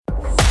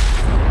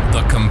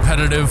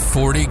Competitive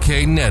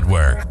 40K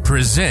Network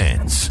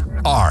presents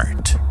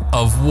Art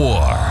of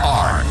War.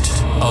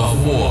 Art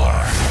of War.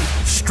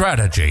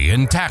 Strategy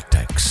and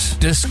tactics.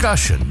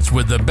 Discussions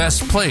with the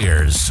best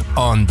players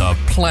on the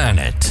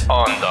planet.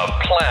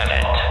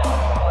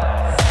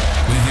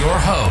 With your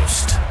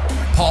host,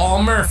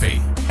 Paul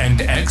Murphy, and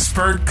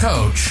expert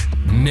coach,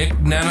 Nick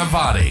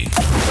Nanavati.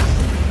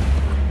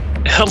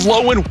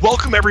 Hello and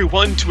welcome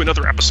everyone to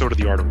another episode of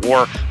The Art of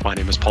War. My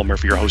name is Paul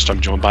Murphy, your host. I'm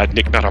joined by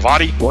Nick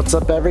Nanavati. What's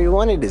up,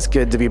 everyone? It is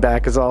good to be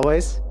back as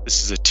always.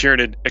 This is a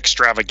Tyranid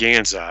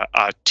extravaganza,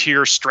 a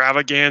tier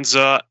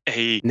extravaganza,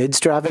 a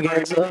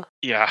Nid-stravaganza?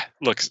 Yeah,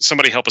 look,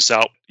 somebody help us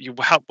out.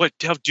 How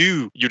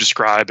do you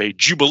describe a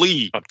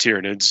jubilee of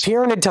Tyranids?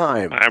 Tyranid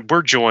time.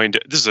 We're joined,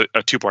 this is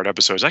a two-part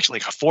episode. It's actually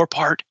like a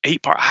four-part,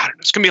 eight-part, I don't know.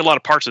 It's going to be a lot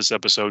of parts of this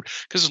episode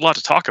because there's a lot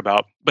to talk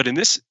about. But in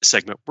this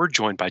segment, we're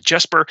joined by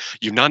Jesper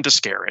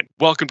Unandaskaran.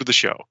 Welcome to the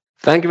show.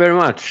 Thank you very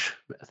much.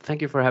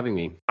 Thank you for having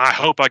me. I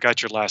hope I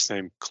got your last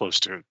name close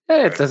to it.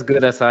 It's as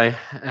good as I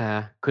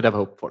could have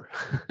hoped for.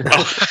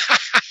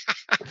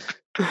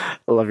 I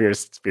love your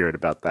spirit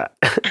about that.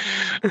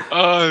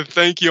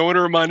 Thank you. I want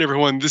to remind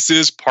everyone, this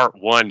is part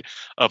one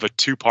of a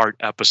two-part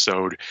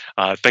episode.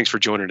 Thanks for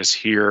joining us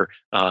here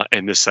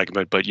in this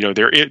segment. But, you know,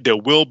 there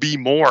will be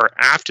more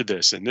after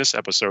this. In this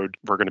episode,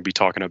 we're going to be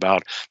talking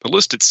about the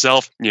list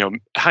itself, you know,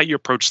 how you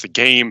approach the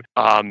game,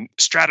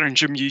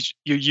 stratagem you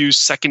use,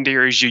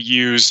 secondaries you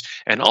use,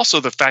 and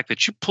also the fact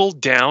that you pulled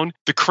down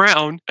the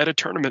crown at a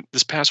tournament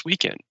this past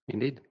weekend.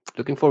 Indeed.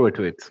 Looking forward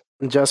to it.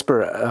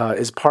 Jesper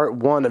is part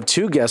one of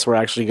two guests we're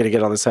actually going to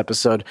get on this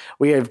episode.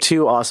 We have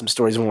two awesome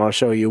stories we want to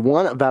show you.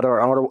 One about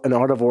an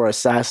Art of War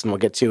assassin we'll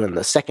get to in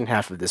the second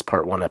half of this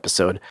part one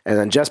episode. And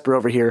then Jesper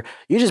over here,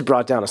 you just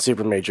brought down a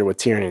super major with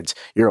Tyranids.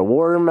 You're a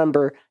war room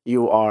member.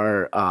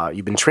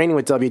 You've been training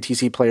with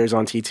WTC players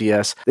on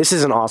TTS. This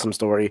is an awesome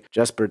story.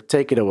 Jesper,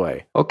 take it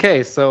away.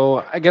 Okay,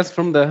 so I guess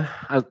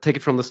I'll take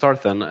it from the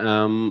start then.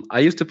 I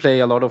used to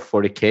play a lot of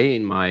 40K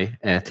in my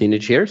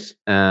teenage years.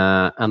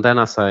 And then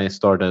as I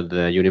started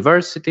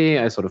university,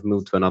 I sort of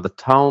moved to another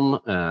town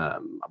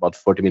about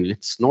 40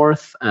 minutes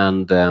north.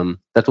 And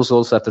that was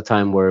also at the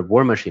time where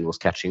War Machine was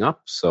catching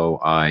up. So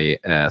I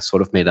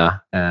sort of made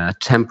a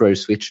temporary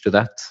switch to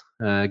that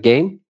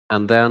game.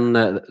 And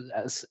then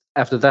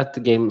after that, the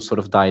game sort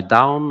of died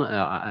down.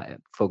 I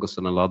focused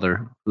on a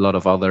lot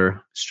of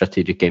other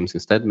strategic games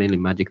instead, mainly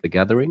Magic the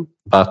Gathering.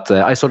 But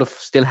I sort of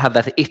still had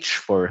that itch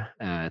for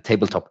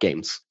tabletop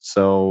games.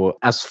 So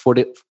as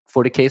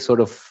 40K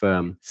sort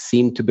of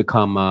seemed to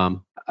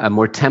become a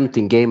more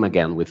tempting game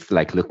again, with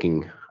like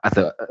looking at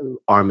the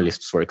army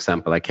lists, for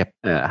example, I kept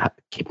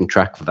keeping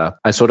track of that.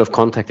 I sort of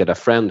contacted a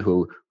friend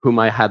whom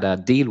I had a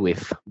deal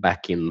with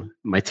back in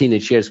my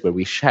teenage years, where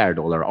we shared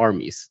all our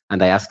armies.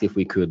 And I asked if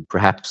we could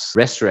perhaps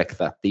resurrect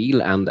that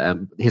deal.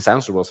 And his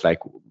answer was like,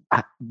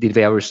 did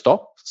they ever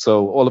stop?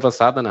 So all of a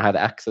sudden I had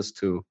access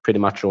to pretty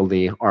much all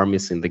the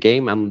armies in the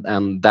game.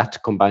 And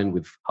that combined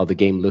with how the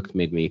game looked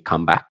made me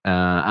come back.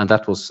 And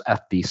that was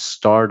at the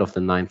start of the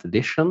 9th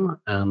edition.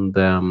 And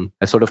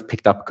I sort of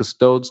picked up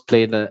Custodes,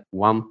 played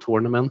one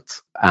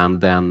tournament.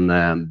 And then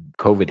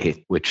COVID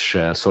hit, which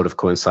sort of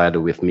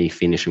coincided with me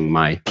finishing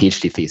my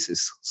PhD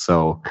thesis.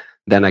 So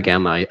then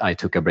again, I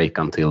took a break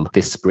until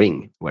this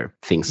spring, where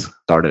things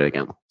started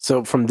again.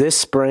 So from this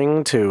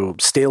spring to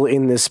still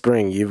in this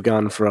spring, you've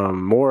gone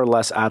from more or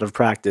less out of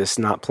practice,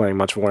 not playing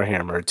much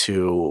Warhammer,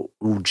 to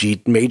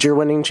major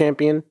winning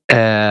champion?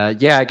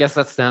 Yeah, I guess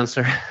that's the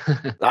answer.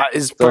 That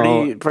is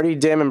pretty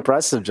damn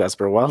impressive,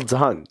 Jesper. Well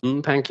done.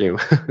 Thank you.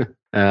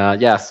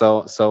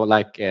 So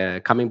like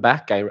coming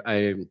back,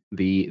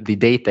 the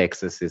data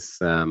access is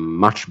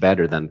much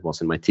better than it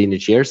was in my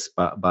teenage years.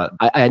 But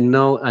I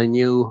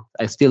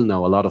still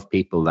know a lot of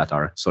people that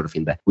are sort of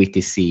in the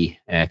WTC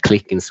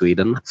clique in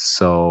Sweden.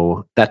 So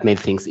that made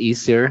things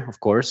easier, of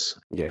course.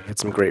 Yeah, had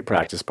some great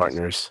practice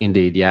partners.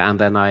 Indeed, yeah. And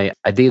then I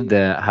did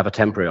have a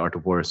temporary Art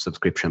of War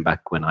subscription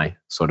back when I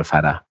sort of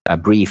had a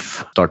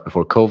brief start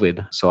before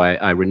COVID. So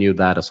I renewed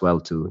that as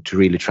well to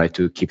really try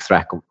to keep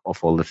track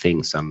of all the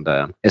things, and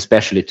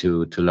especially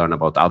to learn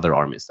about other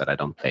armies that I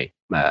don't play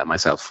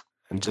myself.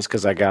 And just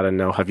because I got to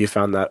know, have you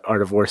found that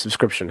Art of War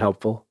subscription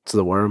helpful to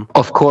the worm?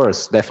 Of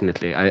course,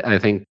 definitely. I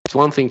think it's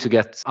one thing to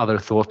get other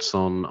thoughts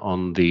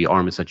on the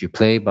armies that you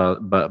play,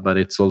 but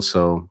it's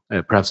also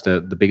perhaps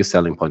the biggest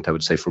selling point, I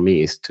would say, for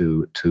me is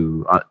to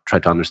try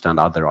to understand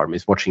other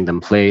armies, watching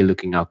them play,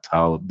 looking at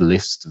how the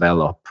lists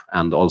develop,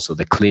 and also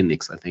the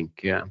clinics, I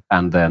think, yeah,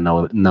 and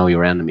know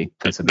your enemy.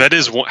 That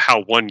is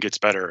how one gets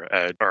better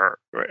at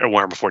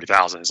Warhammer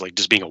 40,000, is like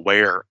just being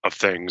aware of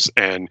things,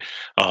 and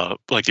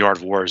like the Art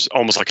of War is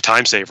almost like a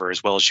time saver,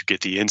 as well as you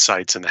get the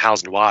insights and the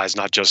hows and whys,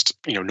 not just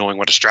knowing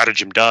what a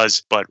stratagem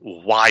does, but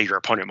why your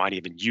opponent might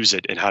even use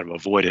it and how to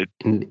avoid it.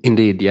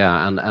 Indeed,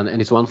 yeah, and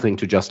it's one thing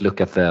to just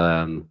look at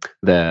the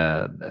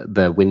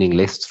winning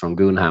lists from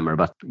Goonhammer,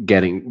 but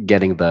getting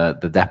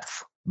the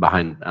depth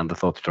behind and the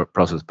thought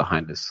process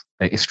behind is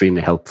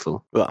extremely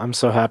helpful. Well, I'm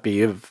so happy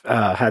you've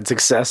had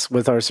success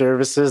with our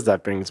services.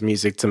 That brings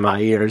music to my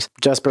ears.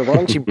 Jesper, why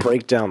don't you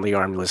break down the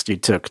arm list you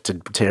took to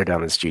tear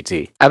down this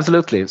GT?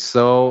 Absolutely.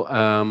 So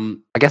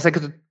I guess I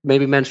could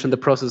maybe mention the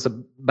process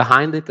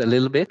behind it a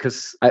little bit,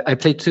 because I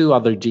played 2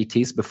 other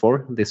GTs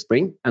before this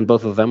spring, and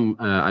both of them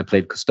I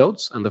played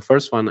Custodes, and the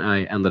first one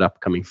I ended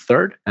up coming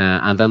 3rd,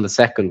 and then the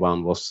second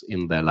one was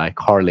in the like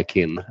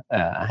Harlequin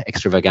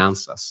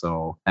extravaganza.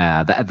 So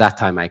at that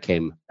time I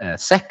came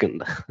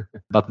 2nd.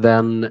 But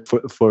then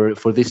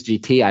for this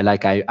GT,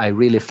 I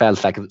really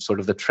felt like sort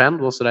of the trend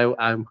was that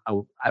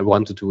I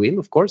wanted to win,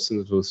 of course,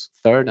 and it was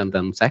 3rd and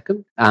then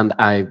 2nd. And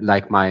I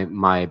like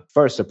my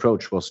first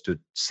approach was to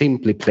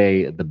simply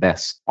play the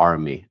best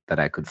army that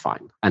I could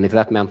find. And if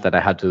that meant that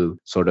I had to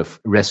sort of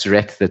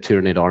resurrect the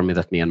Tyranid army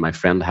that me and my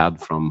friend had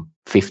from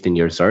 15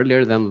 years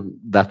earlier, then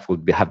that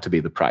would have to be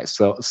the price.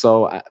 So this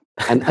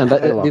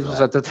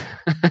was at the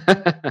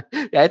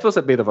yeah, it was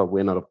a bit of a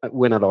win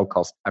at all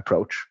cost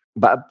approach.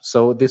 But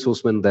so this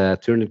was when the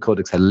Tyranid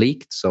Codex had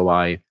leaked. So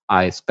I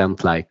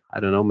spent like, I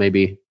don't know,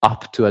 maybe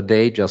up to a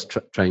day just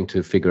trying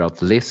to figure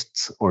out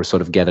lists or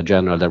sort of get a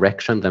general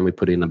direction. Then we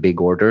put in a big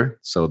order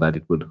so that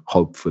it would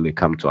hopefully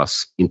come to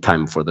us in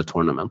time for the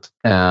tournament.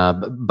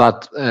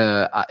 But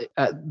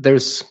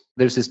there's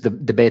this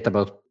debate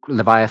about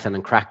Leviathan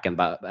and Kraken,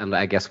 and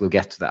I guess we'll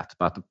get to that.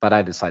 But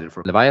I decided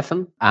for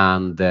Leviathan,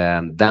 and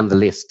then the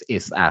list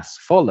is as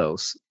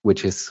follows,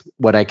 which is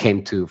what I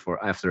came to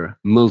for after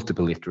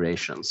multiple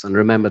iterations. And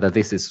remember that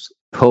this is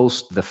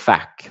post the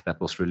FAQ that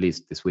was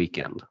released this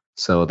weekend.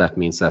 So that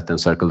means that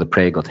Encircle the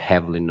Prey got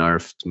heavily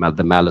nerfed.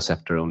 The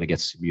Maleceptor only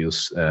gets to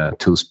use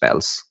 2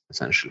 spells,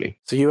 essentially.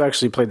 So you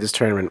actually played this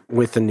tournament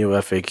with the new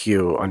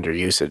FAQ under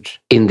usage?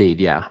 Indeed,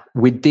 yeah.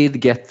 We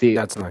did get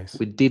That's nice.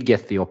 We did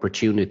get the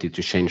opportunity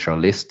to change our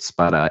lists,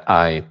 but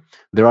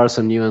there are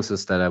some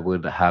nuances that I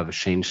would have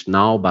changed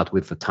now, but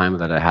with the time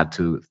that I had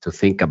to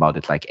think about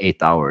it, like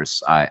 8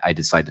 hours, I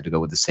decided to go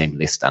with the same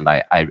list, and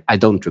I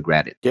don't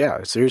regret it.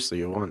 Yeah, seriously,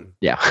 you won.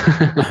 Yeah.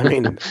 I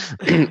mean,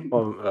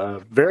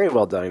 very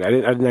well done. I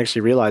didn't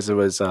actually realize it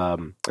was, I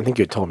think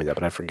you had told me that,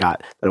 but I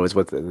forgot that it was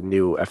with the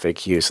new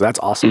FAQ, so that's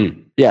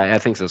awesome. Yeah, I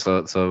think so.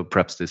 So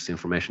perhaps this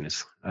information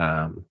is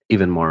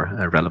even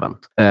more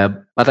relevant.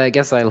 But I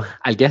guess I'll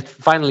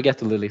finally get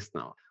to the list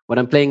now. What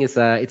I'm playing is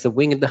it's a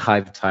Winged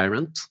Hive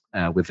Tyrant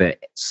with a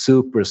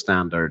super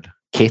standard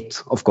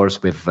kit, of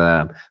course, with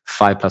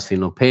 5+ Feel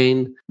No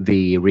Pain,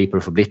 the Reaper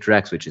of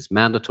Obilterax, which is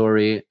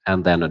mandatory,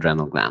 and then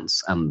Adrenal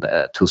Glands, and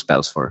 2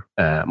 spells for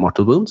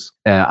Mortal Wounds.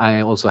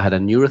 I also had a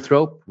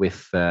Neurothrope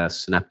with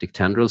Synaptic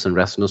Tendrils and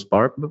Resonance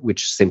Barb,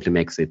 which simply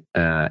makes it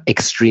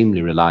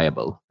extremely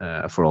reliable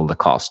for all the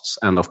costs.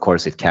 And of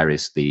course, it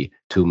carries the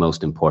 2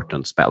 most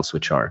important spells,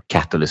 which are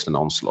Catalyst and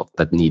Onslaught,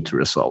 that need to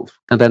resolve.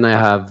 And then I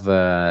have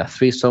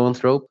 3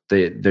 Zoanthrope.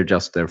 They're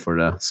just there for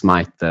the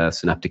Smite,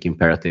 Synaptic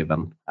Imperative,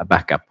 and a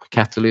backup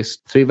Catalyst.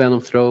 3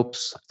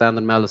 Venomthropes,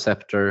 Standard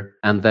Maleceptor,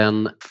 and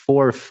then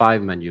 4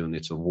 5-man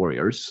units of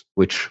Warriors,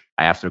 which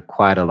I, after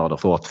quite a lot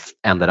of thought,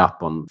 ended up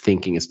on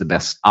thinking is the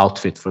best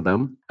outfit for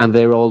them. And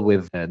they're all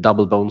with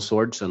double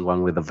Boneswords and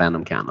one with a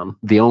Venom Cannon.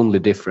 The only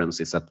difference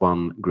is that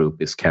one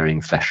group is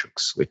carrying Flesh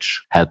Hooks,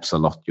 which helps a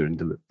lot during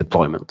the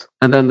deployment.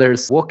 And then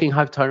there's Walking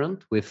Hive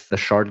Tyrant with the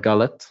Shard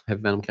Gullet,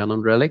 Heavy Venom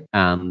Cannon Relic,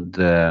 and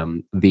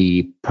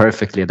the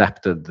perfectly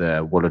adapted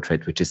Warlord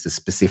trait, which is the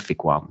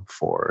specific one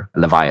for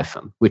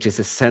Leviathan, which is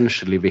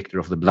essentially Victor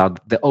of the Blood,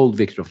 the old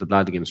Victor of the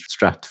Blood game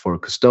strat for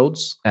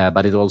Custodes,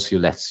 but it also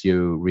lets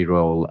you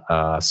reroll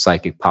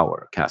Psychic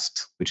Power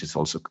cast, which is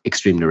also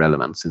extremely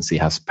relevant since he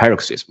has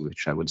Paroxysm,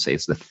 which I would say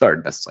is the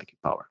 3rd best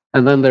Psychic Power.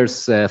 And then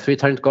there's 3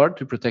 Tyrant Guard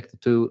to protect the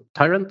 2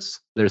 Tyrants.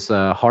 There's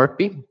a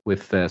Harpy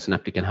with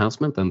Synaptic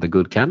Enhancement and the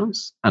good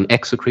cannons, an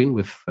Exocrine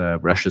with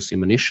Rush's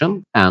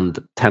Ammunition, and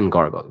 10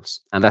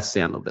 Gargoyles. And that's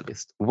the end of the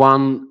list.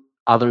 One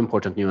other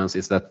important nuance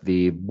is that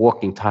the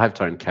Walking Hive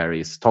Tyrant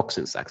carries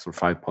Toxin Sacks for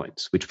 5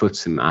 points, which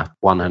puts him at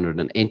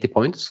 180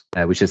 points,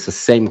 which is the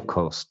same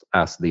cost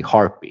as the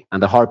Harpy.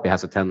 And the Harpy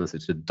has a tendency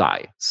to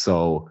die.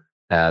 So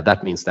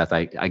that means that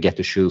I get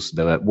to choose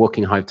the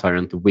Walking Hive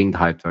Tyrant, the Winged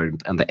Hive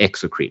Tyrant, and the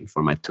Exocrine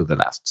for my 2 the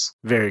lasts.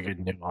 Very good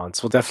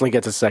nuance. We'll definitely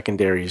get to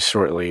secondaries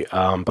shortly.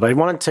 But I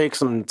want to take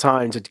some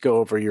time to go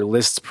over your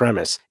list's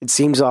premise. It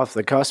seems off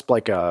the cusp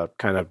like a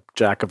kind of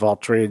jack of all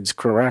trades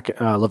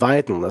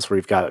Leviathan list where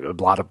you've got a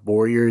lot of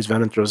Warriors,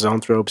 Venomthropes,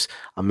 Zoanthropes,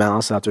 a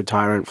Maleceptor,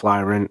 Tyrant,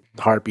 Flyrant,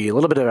 Harpy, a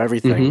little bit of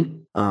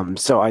everything. Mm-hmm.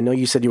 So I know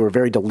you said you were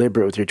very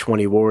deliberate with your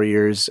 20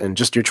 Warriors, and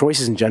just your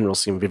choices in general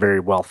seem to be very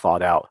well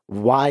thought out.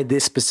 Why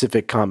this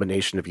specific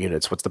combination of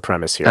units? What's the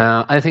premise here?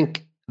 I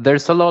think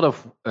there's a lot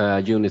of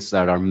units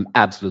that are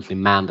absolutely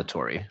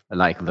mandatory,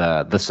 like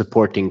the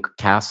supporting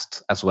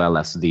cast as well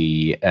as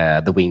the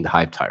Winged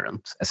Hive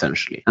Tyrant,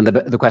 essentially. And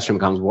the question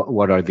becomes,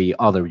 what are the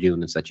other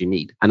units that you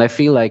need? And I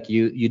feel like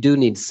you do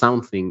need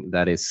something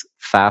that is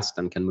fast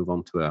and can move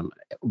on to an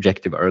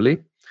objective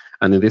early.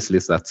 And in this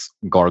list, that's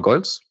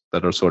Gargoyles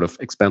that are sort of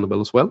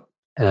expendable as well.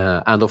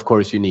 And of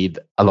course, you need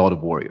a lot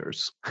of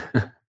Warriors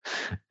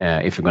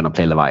if you're going to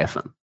play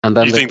Leviathan. And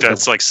then you think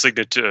that's like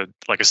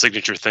a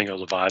signature thing of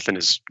Leviathan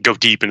is go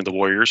deep into the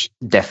warriors?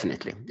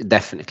 Definitely.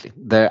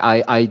 There,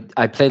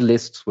 I played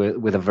lists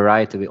with a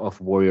variety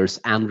of warriors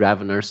and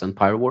Raveners and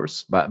Pyro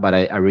Wars, but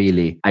I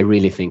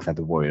really think that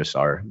the warriors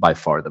are by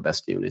far the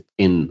best unit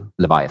in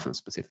Leviathan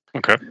specifically.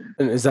 Okay.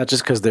 And is that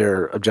just because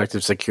they're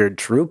objective secured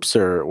troops,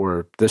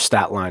 or the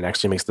stat line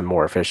actually makes them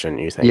more efficient,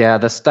 you think? Yeah,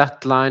 the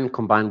stat line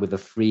combined with the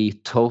free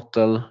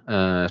total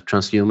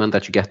transhuman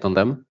that you get on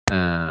them,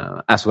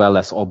 as well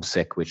as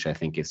obsec, which I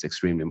think is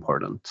extremely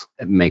important.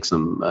 It makes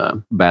them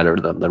better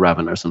than the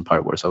Raveners and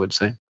Pyro Wars, I would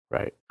say.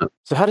 Right.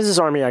 So how does this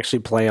army actually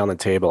play on the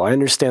table? I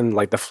understand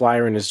like the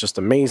Flyer-in is just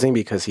amazing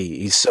because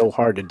he's so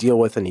hard to deal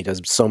with and he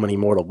does so many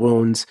mortal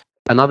wounds.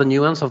 Another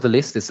nuance of the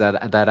list is that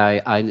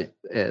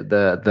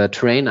the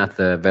terrain at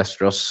the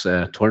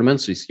Westeros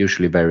tournaments is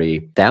usually very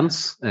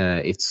dense.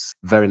 It's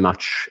very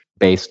much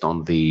based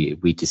on the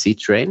VTC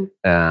terrain,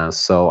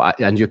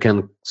 and you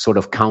can sort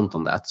of count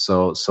on that.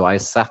 So I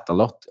sat a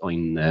lot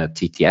in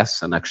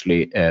TTS and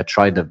actually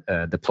tried the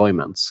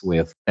deployments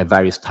with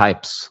various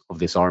types of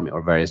this army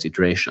or various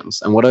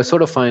iterations. And what I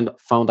sort of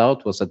found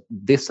out was that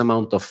this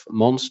amount of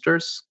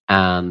monsters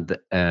and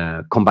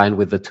combined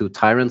with the 2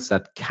 tyrants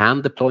that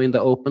can deploy in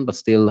the open but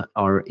still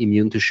are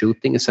immune to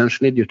shooting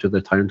essentially due to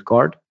the tyrant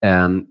guard,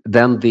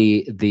 then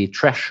the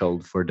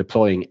threshold for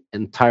deploying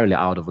entirely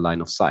out of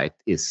line of sight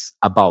is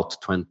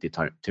about 20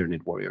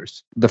 Tyranid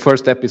warriors. The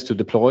first step is to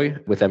deploy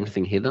with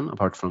everything hidden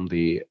apart from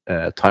the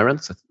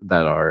tyrants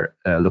that are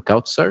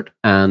lookout cert.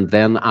 And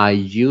then I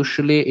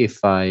usually,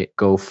 if I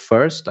go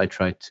first, I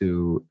try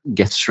to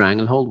get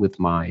stranglehold with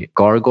my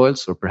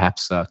gargoyles or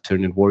perhaps a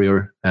Tyranid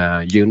warrior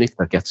unit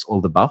that gets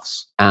all the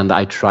buffs. And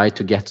I try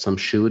to get some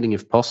shooting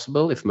if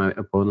possible, if my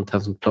opponent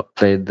hasn't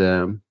played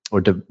or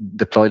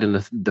deployed in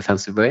a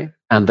defensive way.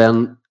 And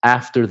then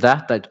after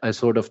that, I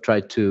sort of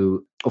try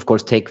to, of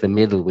course, take the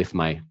middle with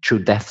my true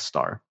Death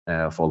Star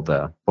of all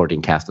the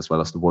 14 cast as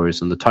well as the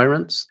warriors and the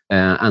tyrants.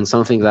 And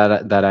something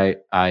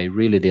that I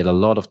really did a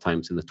lot of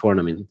times in the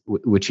tournament,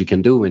 which you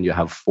can do when you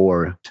have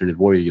 4 Tyranid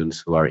warrior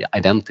units who are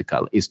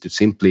identical, is to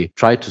simply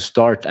try to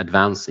start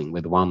advancing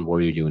with 1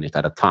 warrior unit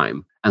at a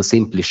time and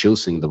simply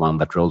choosing the one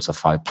that rolls a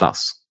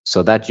 5+.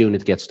 So that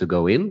unit gets to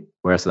go in,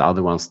 whereas the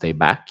other ones stay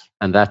back,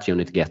 and that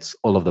unit gets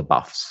all of the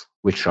buffs,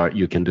 which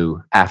you can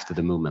do after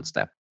the movement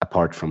step,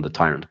 apart from the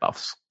tyrant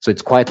buffs. So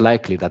it's quite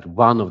likely that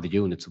one of the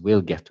units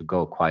will get to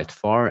go quite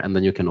far, and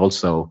then you can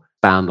also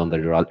expand on the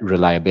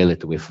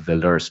reliability with the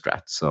lure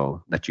strat,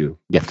 so that you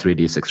get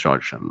 3d6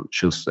 charge and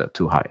choose the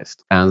 2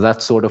 highest. And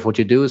that's sort of what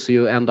you do. So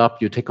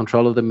you take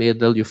control of the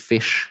middle, you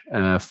fish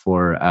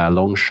for a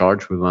long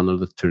charge with one of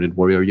the Tyranid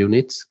warrior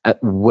units,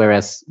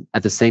 whereas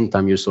at the same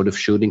time you're sort of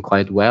shooting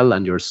quite well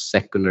and your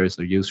secondaries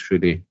are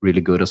usually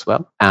really good as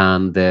well.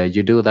 And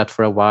you do that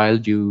for a while,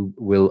 you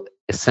will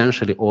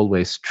essentially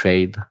always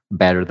trade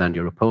better than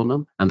your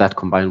opponent, and that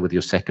combined with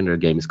your secondary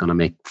game is going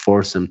to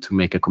force them to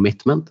make a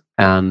commitment.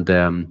 And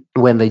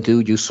when they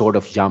do, you sort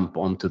of jump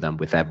onto them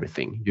with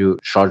everything. You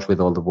charge with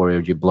all the warrior,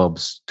 you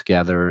blobs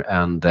together,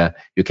 and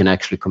you can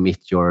actually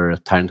commit your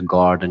Tyrant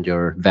Guard and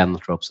your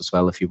Zoanthropes as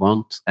well if you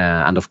want,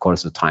 and of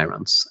course the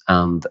Tyrants.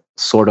 And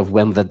sort of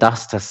when the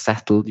dust has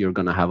settled, you're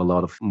going to have a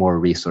lot of more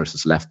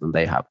resources left than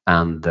they have,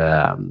 and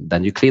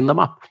then you clean them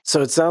up.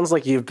 So it sounds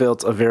like you've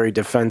built a very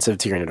defensive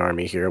Tyranid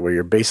army here, where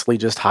you're basically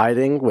just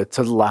hiding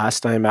to the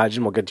last, I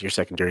imagine. We'll get to your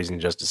secondaries in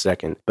just a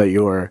second, but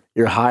you're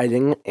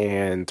hiding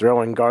and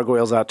throwing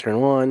gargoyles out turn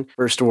 1,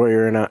 first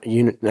warrior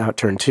unit out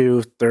turn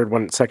 2,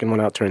 second one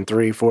out turn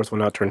 3, fourth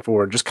one out turn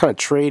 4, just kind of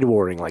trade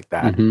warring like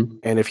that. Mm-hmm.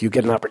 And if you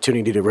get an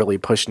opportunity to really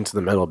push into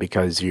the middle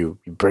because you've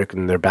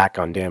broken their back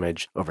on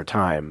damage over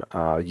time,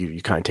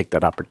 you kind of take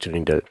that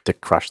opportunity to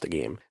crush the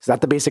game. Is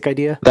that the basic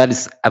idea? That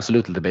is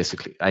absolutely the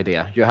basic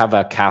idea. You have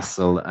a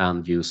castle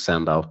and you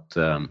send out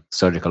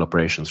surgical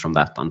operations from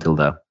that until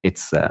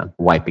it's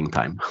wiping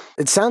time.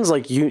 It sounds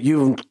like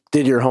you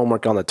did your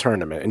homework on the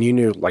tournament and you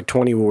knew like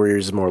 20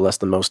 warriors is more or less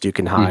the most you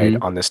can hide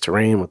on this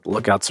terrain with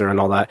lookouts and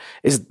all that.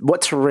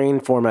 What terrain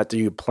format do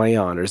you play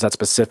on? Or is that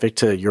specific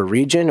to your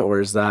region, or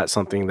is that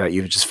something that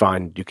you just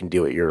find you can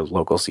do at your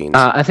local scenes?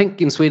 I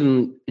think in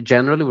Sweden,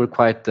 generally, we're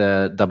quite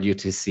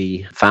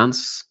WTC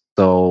fans.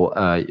 So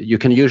you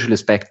can usually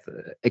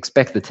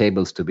expect the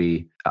tables to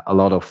be a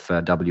lot of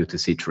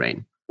WTC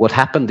terrain. What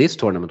happened this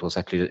tournament was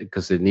actually,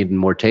 because it needed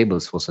more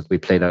tables, was that we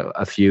played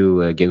a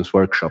few Games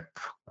Workshop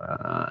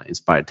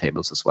inspired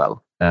tables as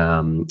well.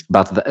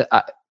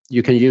 But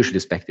you can usually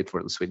expect it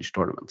for the Swedish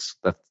tournaments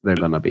that they're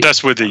going to be.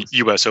 That's with the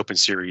US Open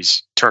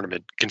Series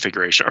tournament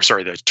configuration. Or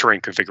sorry, the terrain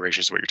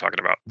configuration is what you're talking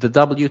about. The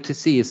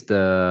WTC is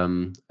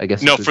the, I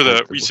guess. No,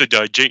 you said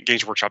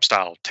Games Workshop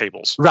style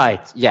tables.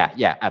 Right. Yeah,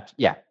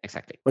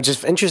 exactly. Which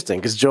is interesting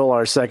because Joel,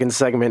 our second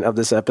segment of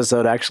this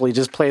episode, actually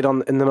just played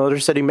in the Motor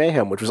City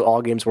Mayhem, which was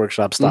all Games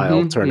Workshop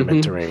style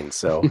tournament terrain.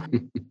 So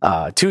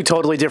 2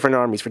 totally different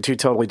armies for 2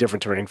 totally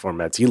different terrain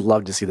formats. You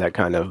love to see that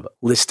kind of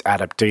list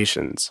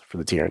adaptations for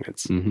the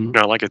Tyranids. Mm-hmm.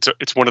 No, like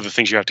it's one of the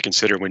things you have to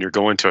consider when you're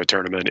going to a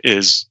tournament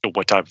is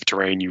what type of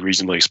terrain you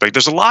reasonably expect.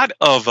 There's a lot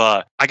of,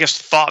 I guess,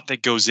 thought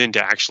that goes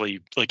into actually,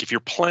 like, if you're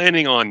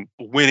planning on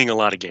winning a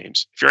lot of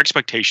games, if your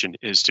expectation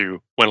is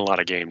to win a lot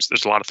of games,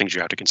 there's a lot of things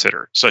you have to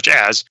consider, such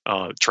as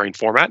train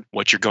format,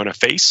 what you're going to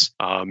face,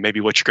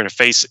 maybe what you're going to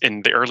face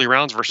in the early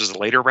rounds versus the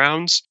later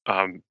rounds.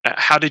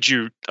 How did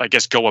you, I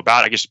guess, go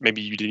about? I guess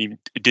maybe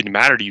it didn't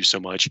matter to you so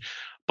much,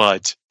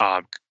 but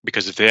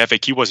because if the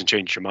FAQ wasn't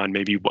changing your mind,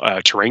 maybe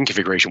terrain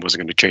configuration wasn't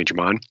going to change your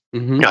mind.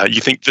 Mm-hmm.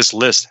 You think this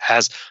list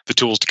has the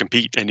tools to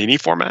compete in any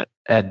format?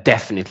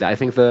 Definitely. I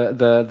think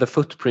the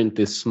footprint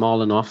is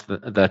small enough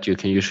that you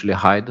can usually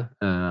hide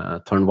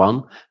turn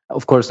one.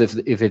 Of course,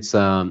 if it's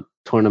a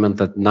tournament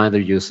that neither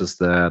uses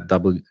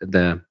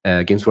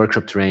the Games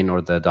Workshop terrain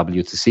or the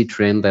WTC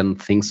terrain, then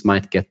things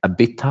might get a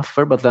bit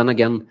tougher. But then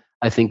again,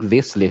 I think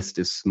this list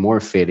is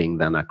more fitting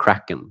than a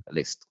Kraken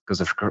list, because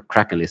the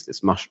Kraken list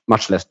is much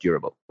less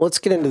durable. Let's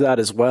get into that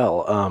as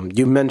well.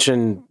 You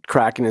mentioned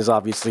Kraken is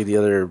obviously the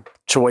other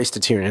choice to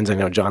Tyranids. I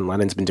know John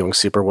Lennon's been doing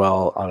super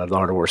well on the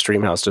Art of War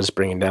Streamhouse, just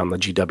bringing down the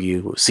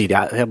GW Seed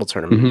Hable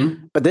tournament.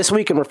 Mm-hmm. But this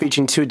weekend we're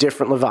featuring two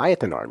different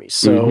Leviathan armies.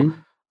 So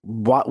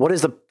what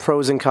is the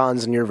pros and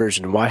cons in your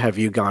version? Why have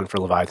you gone for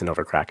Leviathan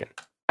over Kraken?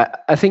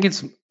 I think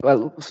it's,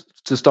 well,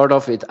 to start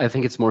off, I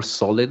think it's more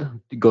solid,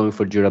 going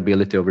for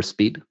durability over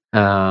speed.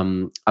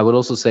 I would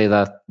also say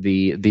that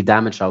the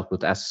damage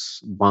output as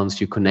once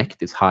you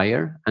connect is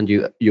higher, and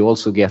you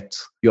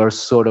are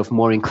sort of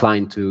more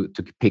inclined to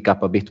pick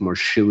up a bit more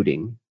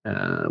shooting,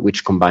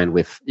 which combined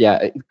with,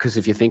 because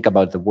if you think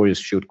about it, the warriors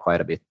shoot quite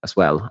a bit as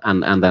well,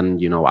 and then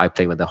I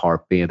play with the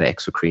Harpy, the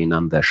Exocrine,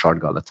 and the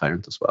Shardgull, the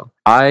Tyrant as well.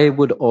 I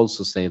would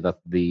also say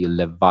that the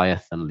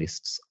Leviathan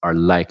lists are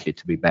likely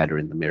to be better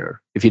in the mirror.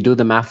 If you do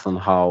the math on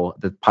how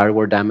the Pyro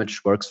War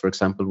damage works, for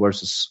example,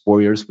 versus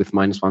warriors with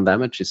 -1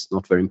 damage, it's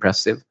not very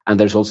impressive. And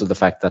there's also the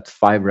fact that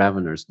 5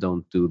 Raveners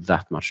don't do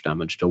that much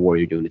damage to a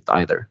warrior unit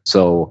either.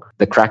 So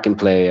the Kraken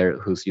player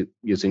who's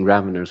using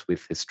Raveners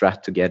with his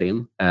strat to get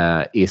in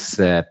is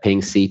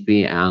paying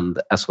CP and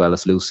as well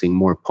as losing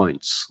more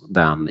points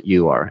than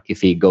you are.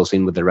 If he goes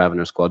in with the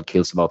Ravener squad,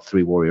 kills about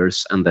 3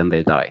 warriors, and then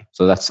they die.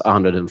 So that's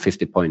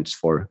 150 points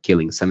for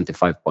killing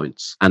 75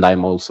 points. And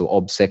I'm also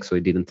obsec, so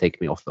he didn't take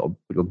me off the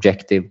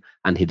objective,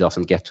 and he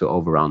doesn't get to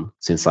overrun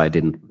since I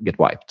didn't get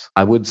wiped.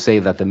 I would say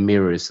that the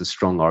mirror is a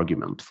strong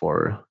argument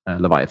for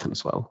Leviathan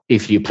as well,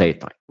 if you play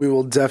it. We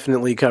will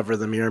definitely cover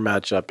the mirror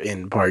matchup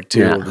in part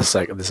 2 of this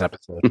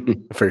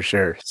episode for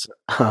sure.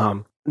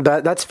 So,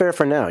 that's fair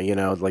for now.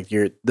 Like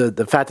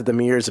the fact that the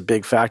mirror is a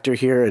big factor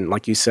here, and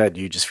like you said,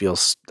 you just feel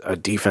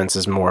defense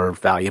is more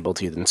valuable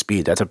to you than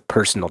speed. That's a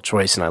personal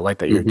choice, and I like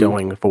that you're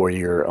going for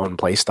your own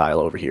play style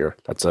over here.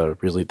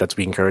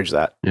 We encourage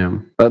that. Yeah,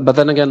 but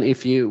then again,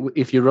 if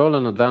you roll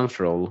an advance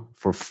roll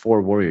for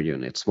 4 warrior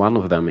units, one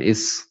of them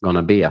is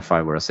gonna be a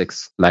 5 or a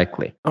 6,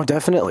 likely. Oh,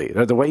 definitely.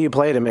 The way you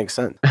play it makes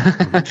sense.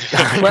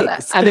 Well,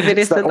 and if it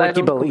isn't, I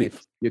don't believe.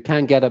 You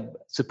can get a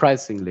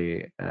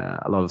surprisingly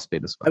a lot of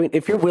speed as well. I mean,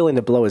 if you're willing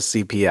to blow a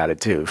CP at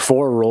it too,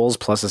 4 rolls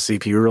plus a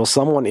CP roll,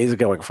 someone is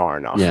going far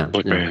enough. Yeah.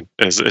 Look, man,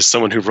 as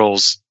someone who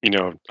rolls,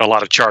 a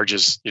lot of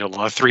charges, a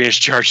lot of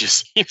 3-inch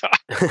charges,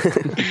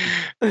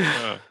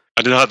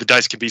 I don't know how the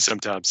dice can be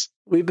sometimes.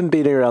 We've been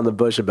beating around the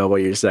bush about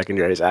what your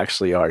secondaries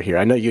actually are here.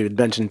 I know you had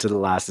mentioned to the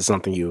last is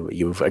something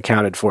you've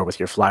accounted for with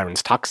your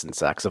Flyron's Toxin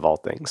Sacks of all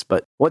things,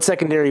 but what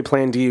secondary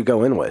plan do you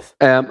go in with?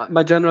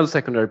 My general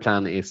secondary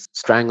plan is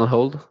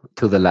Stranglehold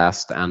to the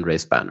last and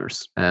raise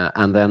banners.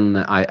 And then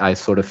I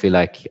sort of feel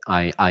like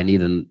I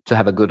need to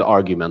have a good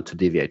argument to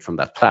deviate from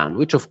that plan,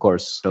 which of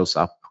course shows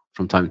up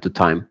from time to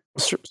time.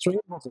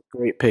 Stranglehold's a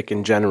great pick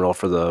in general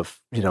for the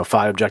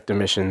 5 objective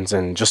missions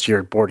and just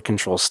your board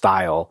control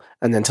style.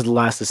 And then to the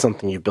last is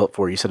something you built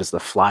for. You said it's the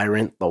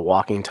Flyrant, the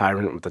walking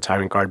Tyrant with the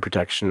Tyrant guard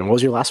protection. And what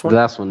was your last one? The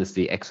last one is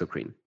the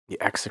Exocrine. The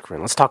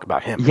Exocrine. Let's talk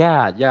about him.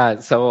 Yeah.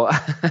 So,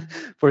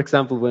 for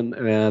example, when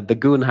the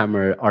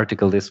Goonhammer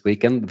article this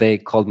weekend, they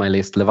called my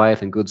list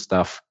Leviathan Good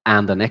Stuff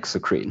and an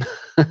Exocrine.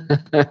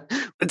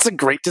 It's a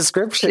great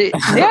description.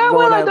 Yeah,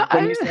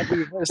 when you said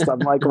the list, I'm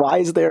like, why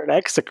is there an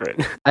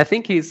Exocrine? I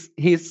think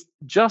he's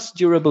just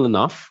durable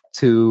enough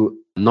to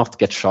not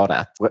get shot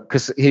at,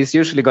 because he's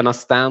usually going to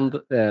stand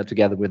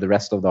together with the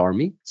rest of the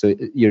army, so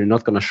you're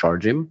not going to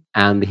charge him,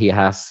 and he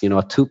has a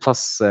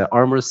 2+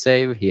 armor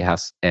save, he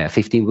has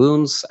 15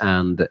 wounds,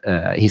 and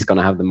he's going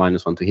to have the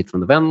 -1 to hit from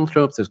the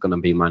Zoanthropes. There's going to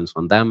be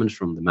 -1 damage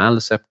from the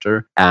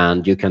Maleceptor,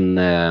 and you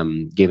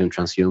can give him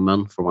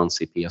transhuman for 1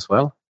 CP as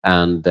well.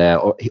 And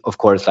of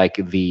course, like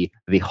the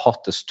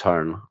hottest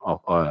turn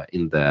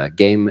in the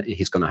game,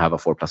 he's going to have a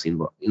 4+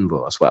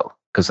 invo as well,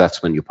 because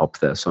that's when you pop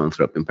the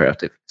Zoanthrope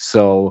imperative.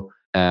 So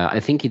I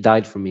think he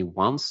died for me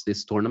once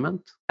this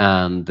tournament,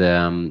 and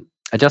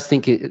I just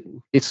think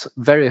it's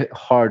very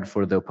hard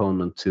for the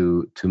opponent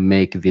to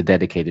make the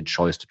dedicated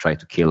choice to try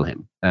to kill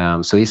him.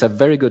 So he's a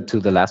very good to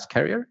the last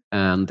carrier,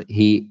 and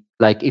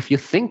if you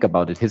think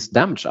about it, his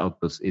damage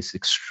output is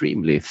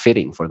extremely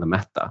fitting for the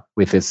meta.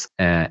 With his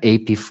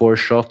AP4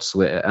 shots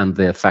and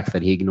the fact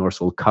that he ignores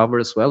all cover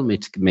as well,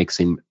 makes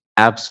him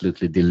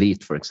absolutely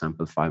delete, for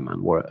example,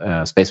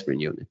 5-man Space Marine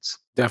units.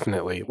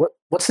 Definitely.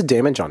 What's the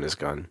damage on his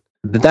gun?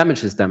 The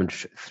damage is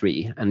damage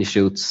 3, and he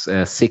shoots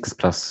 6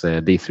 plus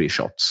D3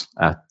 shots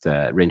at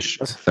range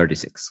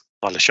 36.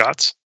 A lot of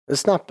shots.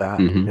 It's not bad.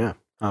 Mhm. Yeah.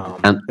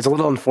 And- it's a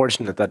little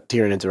unfortunate that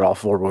Tyranids are all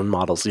 4-1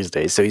 models these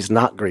days, so he's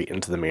not great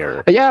into the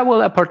mirror. Yeah,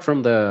 well, apart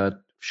from the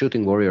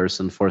shooting warriors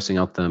and forcing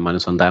out the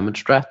 -1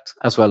 damage strat,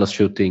 as well as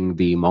shooting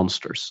the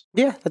monsters.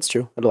 Yeah, that's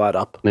true. It'll add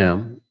up.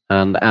 Yeah,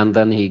 and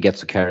then he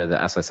gets to carry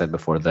as I said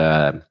before,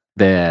 the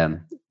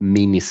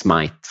mini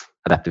Smite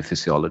adaptive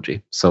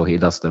physiology. So he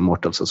does the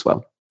mortals as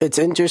well. It's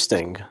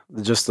interesting,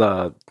 just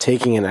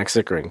taking an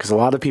Exocrine, because a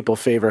lot of people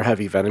favor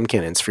heavy venom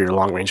cannons for your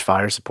long-range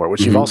fire support,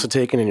 which you've also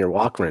taken in your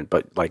Walkrent,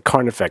 but like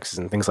Carnifexes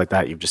and things like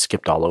that, you've just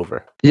skipped all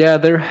over. Yeah,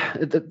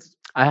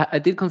 I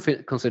did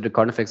consider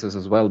Carnifexes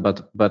as well,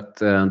 but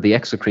the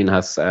Exocrine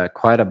has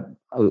quite a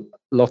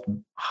lot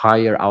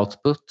higher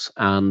output,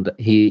 and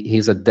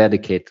he's a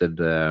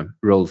dedicated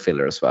role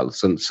filler as well.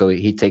 So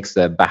he takes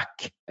the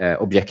back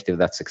objective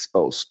that's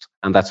exposed,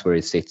 and that's where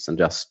he sits and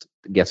just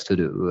gets to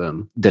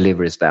do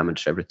deliver his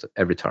damage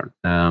every turn.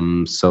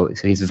 So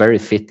he's very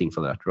fitting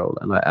for that role,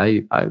 and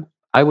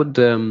I would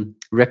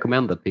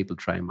recommend that people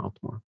try him out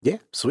more. Yeah,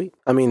 sweet.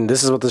 I mean,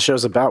 this is what the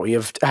show's about. We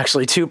have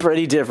actually two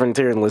pretty different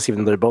Tyrant lists,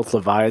 even though they're both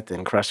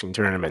Leviathan crushing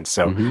tournaments.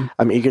 So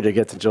I'm eager to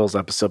get to Joel's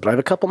episode, but I have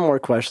a couple more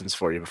questions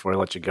for you before I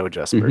let you go,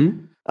 Jesper.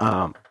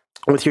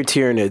 With your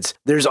Tyranids,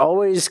 there's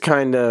always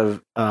kind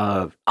of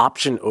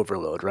option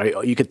overload, right?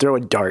 You could throw a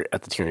dart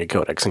at the Tyranid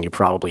Codex and you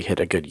probably hit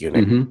a good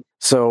unit.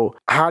 So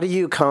how do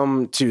you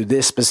come to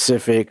this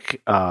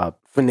specific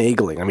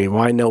finagling? I mean,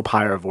 why no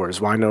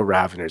Pyrovores? Why no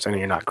Raveners? I know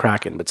you're not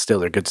Kraken, but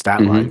still they're good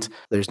stat lines.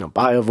 There's no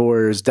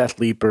Biovores, Death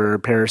Leaper,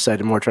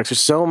 Parasite, and Mortrex.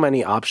 There's so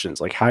many options.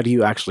 Like, how do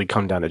you actually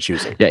come down to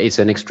choosing? Yeah, it's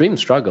an extreme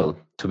struggle,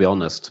 to be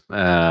honest.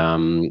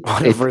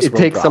 It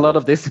takes a lot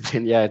of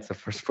discipline. Yeah, it's a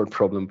first world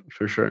problem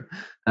for sure.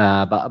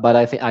 But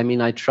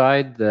I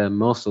tried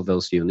most of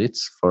those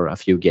units for a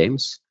few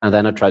games, and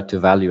then I tried to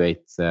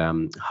evaluate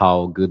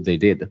how good they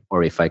did,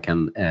 or if I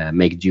can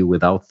make do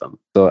without them.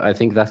 So I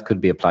think that could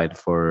be applied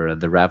for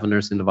the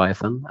Raveners in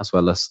Leviathan, as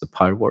well as the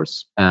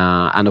Pyrovores.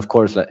 And of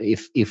course,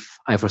 if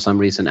I for some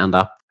reason end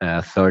up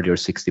 30 or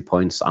 60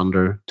 points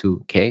under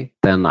 2k,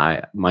 then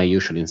my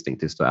usual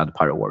instinct is to add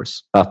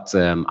Pyrovores. But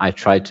I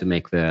try to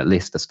make the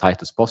list as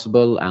tight as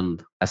possible,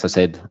 and as I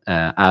said,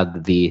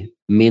 add the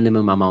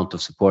minimum amount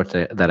of support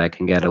that I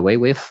can get away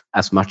with,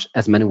 as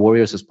many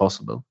warriors as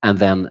possible, and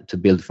then to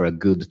build for a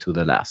good to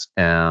the last.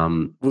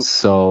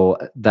 So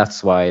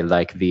that's why,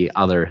 like, the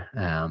other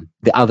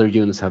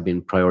units have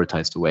been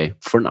prioritized away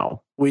for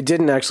now. We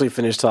didn't actually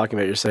finish talking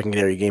about your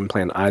secondary game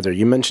plan either.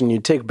 You mentioned you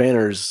take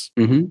banners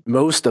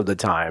most of the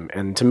time,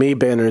 and to me,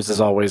 banners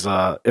is always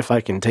a if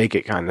I can take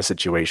it kind of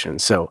situation.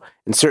 So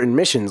in certain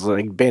missions,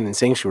 like banning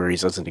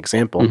sanctuaries as an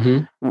example,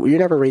 you're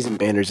never raising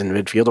banners in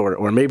midfield,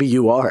 or maybe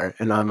you are,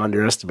 and I'm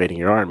underestimating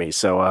your army.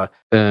 So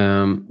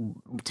do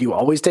you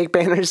always take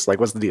banners?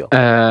 Like, what's the deal?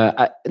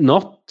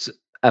 Not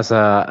as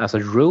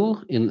a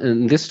rule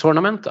in this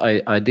tournament.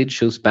 I did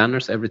choose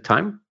banners every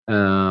time.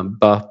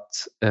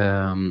 But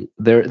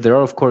there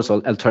are, of course,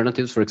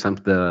 alternatives. For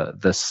example,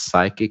 the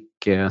psychic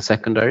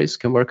secondaries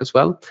can work as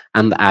well,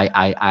 and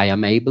I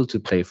am able to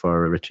play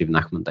for retrieve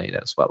enactment data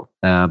as well.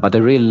 But I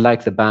really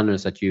like the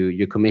banners that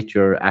you commit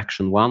your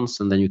action once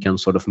and then you can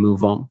sort of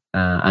move on,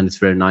 and it's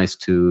very nice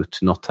to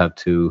not have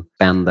to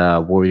spend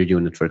a warrior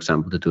unit, for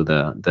example, to do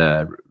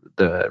the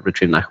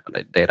retrieve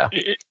enactment data.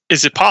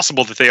 Is it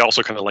possible that they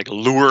also kind of like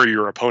lure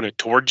your opponent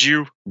towards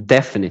you?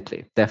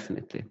 Definitely.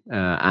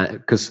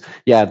 Because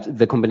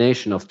the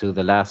combination of To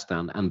the Last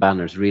and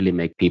banners really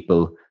make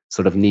people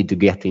sort of need to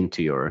get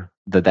into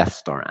the Death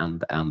Star,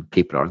 and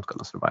people aren't going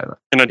to survive it.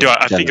 And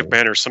I think of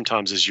banners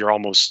sometimes as you're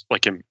almost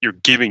like you're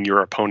giving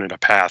your opponent a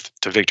path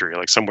to victory,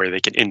 like somewhere they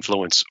can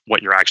influence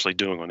what you're actually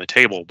doing on the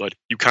table. But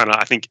you kind of,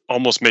 I think,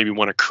 almost maybe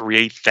want to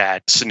create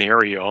that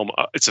scenario.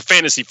 It's a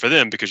fantasy for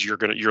them because you're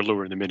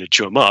luring them in to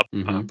chew them up,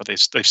 but they've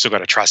still got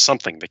to try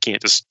something. They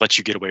can't just let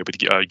you get away with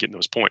getting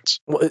those points.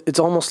 Well, it's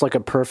almost like a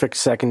perfect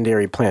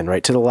secondary plan,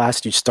 right? To the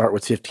last, you start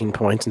with 15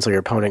 points until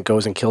your opponent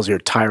goes and kills your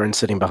Tyrant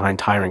sitting behind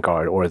Tyrant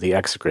Guard or the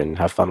Exocrine.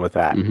 Have fun with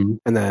that.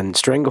 And then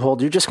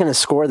Stranglehold, you're just going to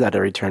score that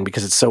every turn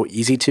because it's so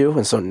easy to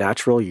and so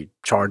natural. You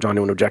charge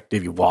onto an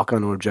objective, you walk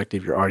onto an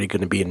objective, you're already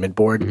going to be in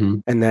midboard.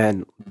 And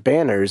then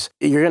banners,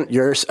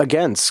 you're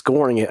again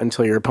scoring it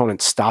until your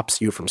opponent stops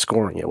you from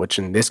scoring it, which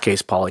in this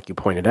case, Paul, like you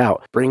pointed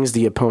out, brings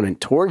the opponent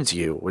towards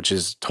you, which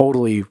is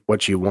totally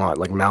what you want.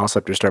 Like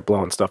Maliceptors start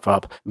blowing stuff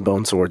up,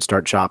 Bonesword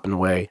start chopping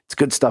away. It's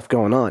good stuff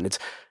going on.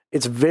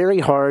 It's very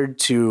hard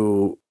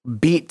to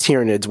beat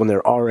Tyranids when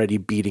they're already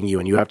beating you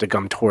and you have to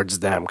come towards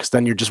them, because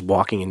then you're just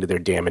walking into their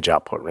damage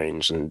output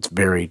range, and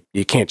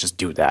you can't just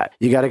do that.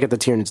 You got to get the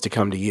Tyranids to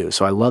come to you.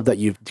 So I love that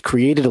you've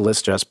created a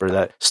list, Jesper,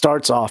 that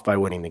starts off by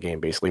winning the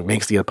game, basically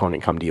makes the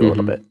opponent come to you a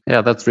little bit.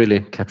 Yeah, that really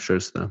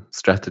captures the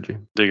strategy.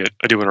 I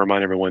do want to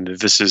remind everyone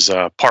that this is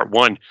part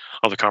one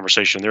of the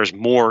conversation. There's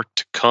more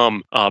to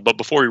come. But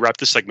before we wrap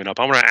this segment up,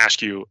 I want to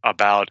ask you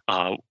about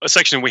a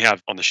section we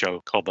have on the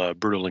show called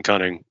Brutal and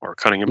Cunning, or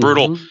Cunning and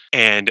Brutal.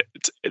 And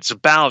it's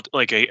about out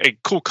like a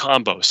cool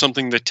combo,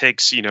 something that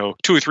takes 2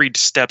 or 3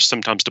 steps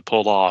sometimes to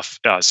pull off,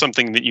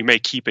 something that you may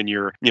keep in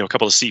your a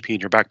couple of CP in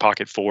your back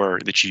pocket for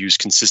that you use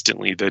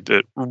consistently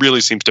that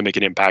really seems to make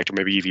an impact, or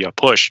maybe even a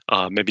push,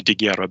 maybe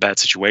dig you out of a bad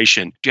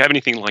situation. Do you have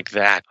anything like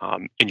that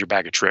in your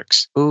bag of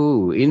tricks?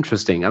 Oh,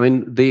 interesting. I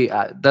mean,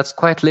 that's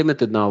quite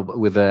limited now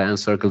with the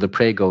Encircle the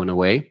Prey going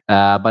away.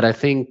 But I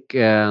think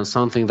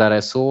something that I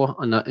saw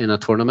in a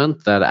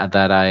tournament that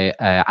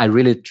I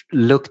really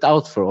looked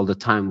out for all the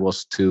time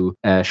was to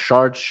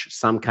charge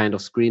some kind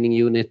of screening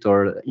unit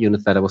or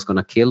unit that I was going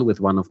to kill with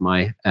one of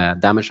my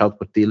damage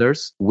output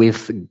dealers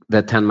with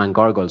the 10-man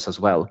gargoyles as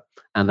well.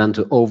 And then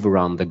to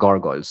overrun the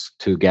gargoyles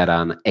to get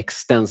an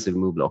extensive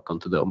move block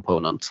onto the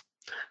opponent.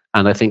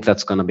 And I think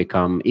that's going to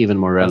become even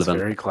more relevant. That's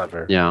very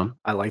clever. Yeah.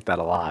 I like that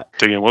a lot.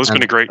 So, well, it's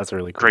been a great, that's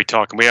really cool. Great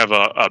talk. And we have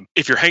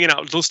if you're hanging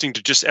out listening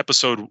to just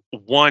episode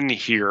 1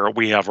 here,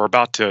 we're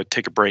about to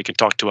take a break and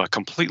talk to a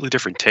completely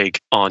different take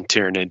on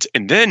Tyranids.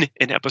 And then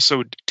in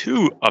episode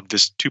 2 of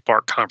this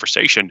 2-part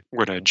conversation,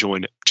 we're going to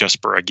join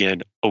Jesper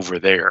again over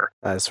there.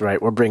 That's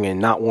right. We're bringing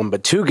not 1,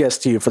 but 2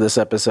 guests to you for this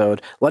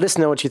episode. Let us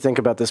know what you think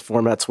about this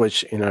format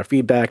switch in our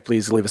feedback.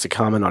 Please leave us a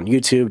comment on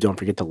YouTube. Don't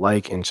forget to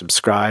like and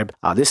subscribe.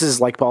 This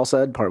is, like Paul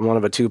said, part 1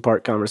 of a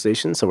 2-part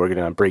conversation. So we're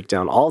going to break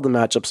down all the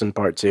matchups in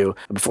part 2.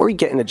 But before we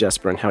get into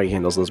Jesper and how he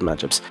handles those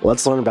matchups,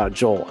 let's learn about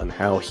Joel and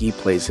how he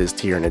plays his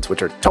Tyranids,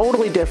 which are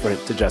totally different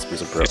to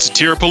Jesper's approach. It's a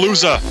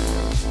Tyrapalooza.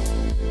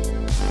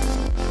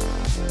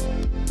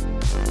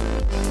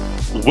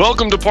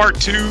 Welcome to part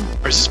 2,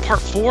 or is this part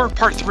 4,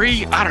 part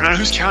 3? I don't know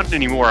who's counting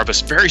anymore of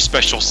this very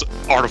special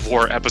Art of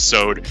War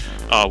episode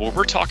where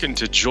we're talking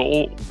to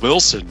Joel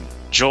Wilson.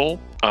 Joel,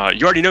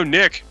 you already know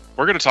Nick.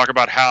 We're going to talk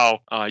about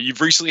how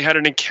you've recently had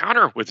an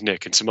encounter with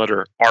Nick and some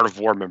other Art of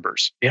War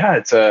members. Yeah,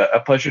 it's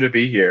a pleasure to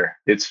be here.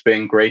 It's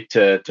been great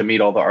to meet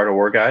all the Art of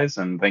War guys,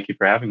 and thank you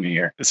for having me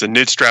here. It's a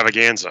Nid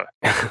extravaganza.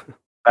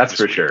 That's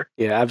for sure.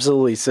 Yeah,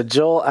 absolutely. So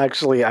Joel,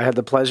 actually, I had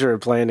the pleasure of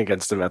playing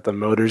against him at the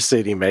Motor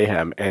City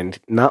Mayhem. And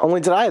not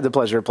only did I have the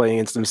pleasure of playing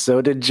against him,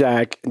 so did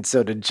Jack, and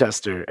so did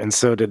Chester, and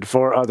so did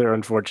 4 other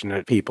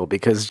unfortunate people.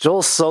 Because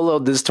Joel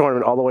soloed this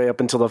tournament all the way up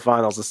until the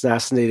finals,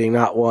 assassinating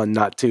not 1,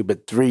 not 2,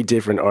 but 3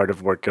 different Art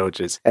of War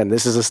coaches. And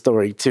this is a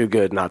story too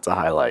good not to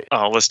highlight.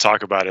 Let's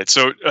talk about it.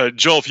 So,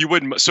 Joel, if you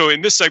wouldn't... So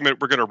in this segment,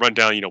 we're going to run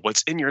down,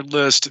 what's in your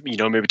list,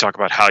 maybe talk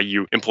about how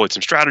you employed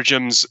some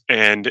stratagems,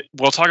 and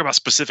we'll talk about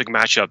specific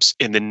matchups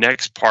in the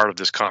next part of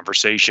this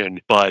conversation,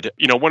 but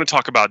I want to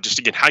talk about just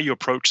again how you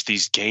approach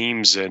these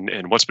games and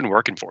what's been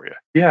working for you.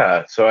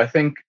 Yeah, so I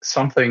think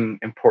something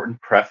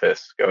important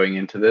preface going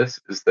into this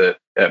is that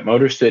at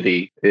Motor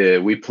City,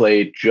 we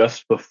played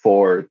just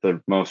before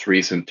the most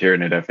recent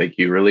Tyranid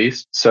FAQ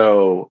release.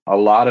 So a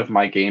lot of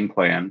my game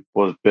plan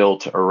was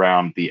built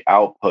around the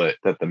output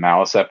that the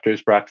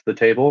Maliceptors brought to the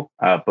table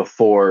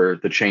before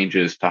the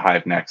changes to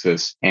Hive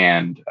Nexus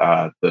and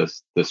the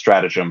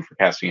stratagem for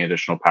casting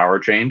additional power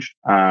changed.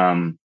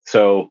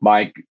 So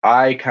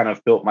I kind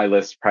of built my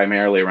list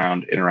primarily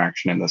around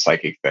interaction in the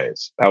psychic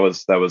phase. That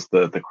was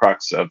the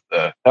crux of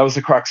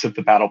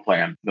the battle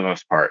plan for the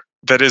most part.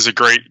 That is a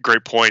great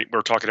point.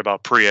 We're talking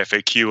about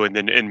pre-FAQ,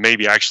 and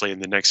maybe actually in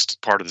the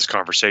next part of this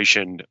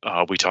conversation,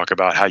 we talk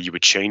about how you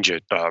would change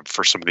it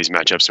for some of these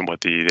matchups and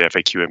what the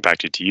FAQ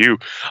impacted to you.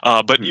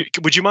 But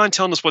would you mind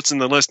telling us what's in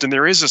the list? And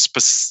there is a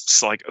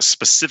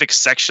specific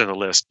section of the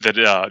list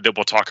that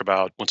we'll talk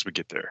about once we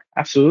get there.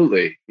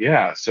 Absolutely,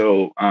 yeah.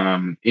 So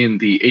in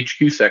the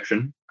HQ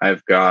section,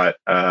 I've got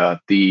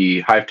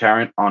the Hive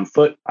Tyrant on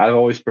foot. I've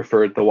always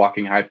preferred the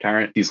walking Hive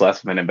Tyrant. He's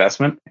less of an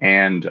investment.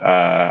 And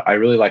I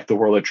really like the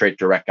Warlord trait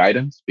Direct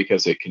Guidance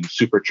because it can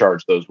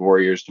supercharge those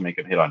warriors to make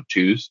them hit on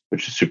 2s,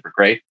 which is super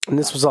great. And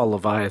this was all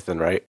Leviathan,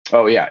 right?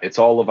 Oh, yeah. It's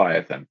all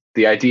Leviathan.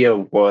 The idea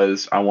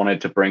was I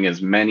wanted to bring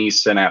as many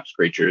Synapse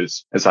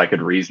creatures as I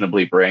could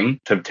reasonably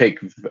bring to take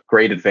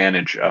great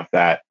advantage of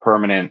that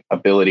permanent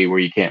ability where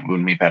you can't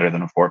wound me better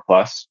than a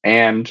 4+.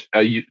 And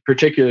a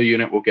particular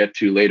unit we'll get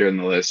to later in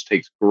the list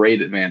takes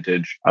great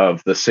advantage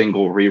of the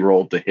single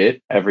reroll to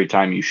hit every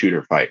time you shoot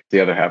or fight, the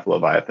other half of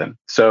Leviathan.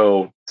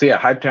 So yeah,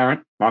 Hive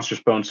Tyrant,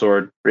 Monstrous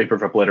Bonesword, Reaper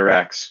of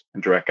Obilterax,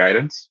 and Direct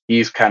Guidance.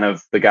 He's kind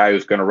of the guy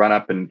who's going to run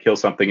up and kill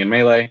something in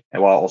melee,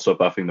 and while also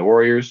buffing the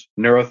warriors.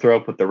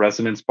 Neurothrope with the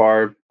Resonance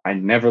Barb. I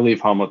never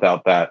leave home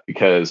without that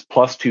because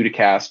 +2 to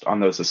cast on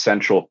those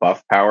essential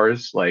buff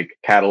powers like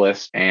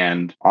Catalyst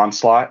and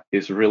Onslaught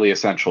is really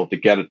essential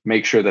to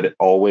make sure that it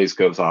always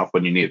goes off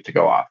when you need it to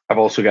go off. I've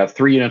also got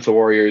 3 units of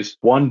warriors,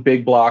 1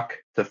 big block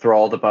to throw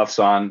all the buffs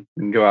on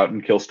and go out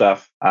and kill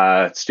stuff,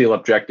 steal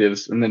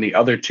objectives, and then the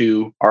other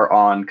 2 are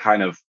on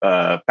kind of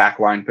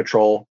backline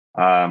patrol.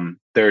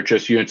 They're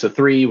just units of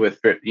 3 with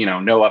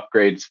no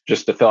upgrades,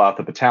 just to fill out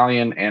the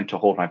battalion and to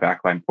hold my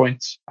backline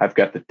points. I've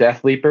got the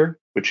Death Leaper,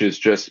 which is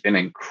just an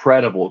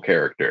incredible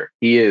character.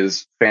 He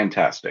is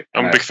fantastic.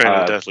 I'm a big fan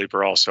of the Death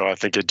Leaper also. I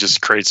think it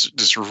just creates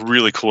this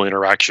really cool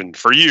interaction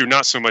for you,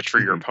 not so much for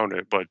your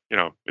opponent, but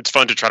it's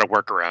fun to try to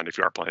work around if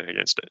you are playing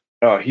against it.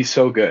 Oh, he's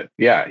so good.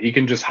 Yeah, he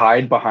can just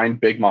hide behind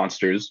big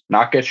monsters,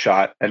 not get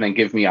shot, and then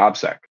give me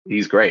OBSEC.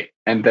 He's great.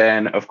 And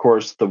then, of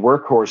course, the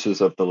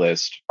workhorses of the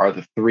list are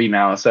the 3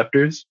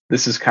 Maliceptors.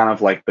 This is kind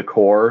of like the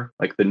core,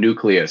 like the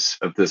nucleus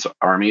of this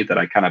army that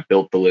I kind of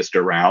built the list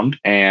around.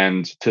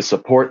 And to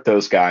support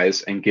those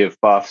guys and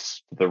give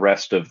buffs to the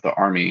rest of the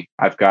army,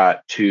 I've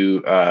got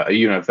a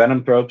unit of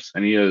Venomthropes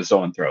and a unit of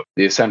Zoanthrope,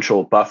 the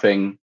essential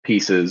buffing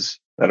pieces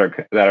that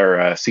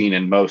are seen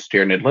in most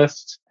Tyranid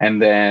lists.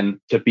 And then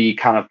to be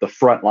kind of the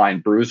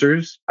frontline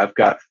bruisers, I've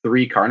got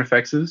 3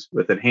 Carnifexes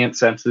with enhanced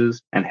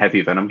senses and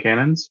heavy venom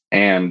cannons.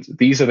 And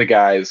these are the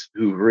guys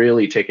who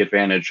really take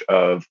advantage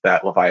of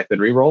that Leviathan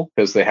reroll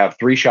because they have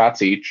 3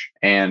 shots each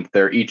and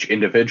they're each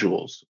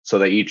individuals. So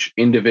they each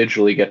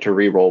individually get to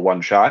reroll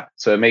 1 shot.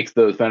 So it makes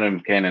those venom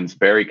cannons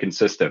very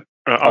consistent.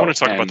 I want to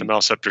talk about the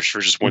Maliceptors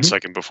for just one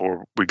second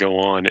before we go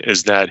on.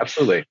 Is that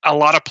absolutely a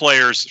lot of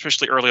players,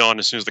 especially early on,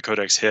 as soon as the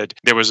Codex hit,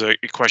 there was a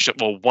question,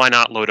 well, why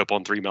not load up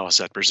on 3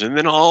 Maliceptors? And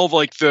then all of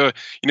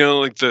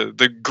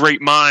the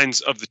great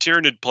minds of the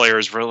Tyranid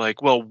players were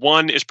like, well,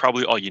 1 is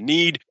probably all you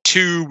need,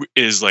 2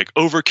 is like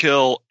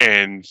overkill,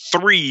 and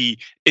 3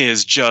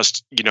 is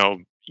just, you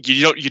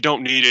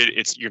don't need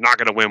it. You're not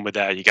going to win with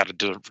that. You got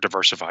to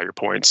diversify your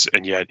points.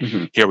 And yet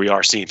here we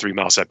are seeing 3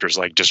 Maliceptors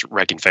like just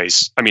wrecking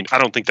face. I mean, I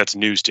don't think that's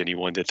news to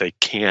anyone that they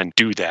can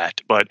do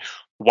that, but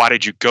why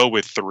did you go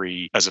with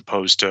 3 as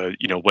opposed to,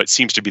 what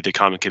seems to be the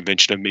common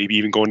convention of maybe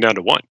even going down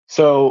to 1?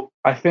 So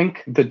I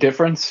think the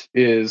difference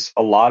is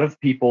a lot of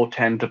people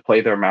tend to play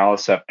their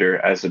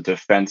Maliceptor as a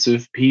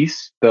defensive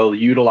piece. They'll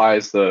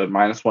utilize the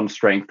 -1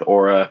 strength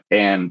aura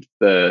and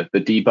the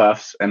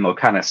debuffs, and they'll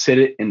kind of sit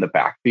it in the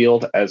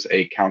backfield as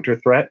a counter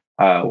threat.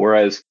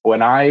 Whereas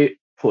when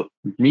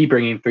me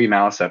bringing 3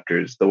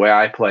 Maliceptors, the way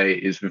I play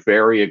is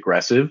very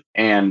aggressive,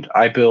 and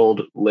I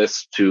build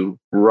lists to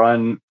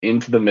run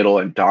into the middle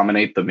and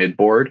dominate the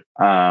midboard,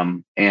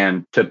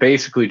 and to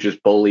basically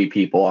just bully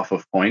people off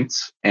of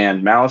points.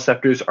 And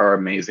Maliceptors are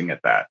amazing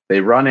at that. They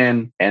run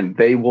in and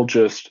they will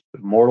just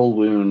mortal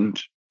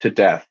wound to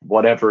death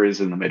whatever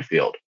is in the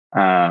midfield.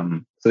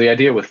 So the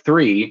idea with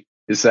 3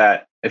 is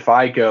that if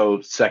I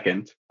go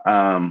second,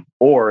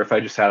 or if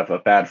I just have a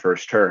bad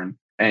first turn,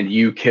 and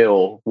you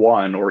kill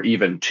 1 or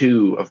even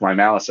 2 of my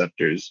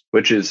Maliceptors,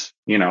 which is,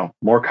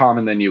 more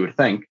common than you would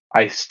think,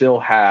 I still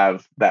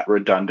have that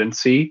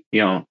redundancy,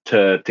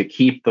 to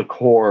keep the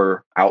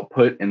core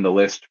output in the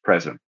list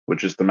present,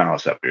 which is the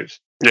Maliceptors.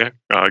 Yeah,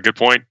 good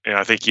point. And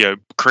I think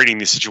creating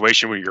the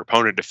situation where your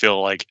opponent to feel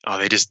like, oh,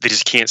 they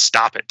just can't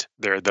stop it.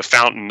 The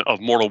fountain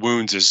of mortal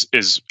wounds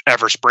is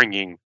ever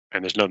springing,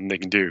 and there's nothing they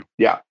can do.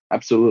 Yeah,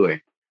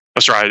 absolutely.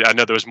 I'm sorry, I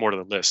know there was more to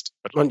the list.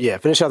 But Well, yeah,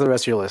 finish out the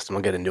rest of your list and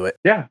we'll get into it.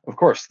 Yeah, of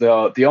course.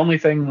 The only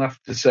thing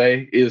left to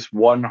say is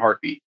 1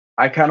 Harpy.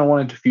 I kind of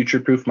wanted to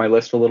future-proof my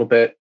list a little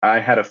bit. I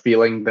had a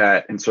feeling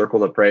that Encircle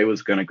the Prey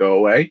was going to go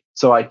away,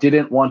 so I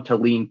didn't want to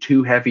lean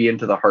too heavy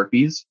into the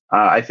Harpies.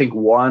 I think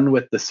 1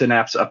 with the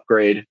Synapse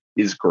upgrade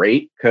is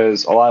great,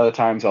 because a lot of the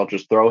times I'll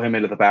just throw him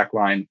into the back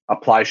line,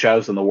 apply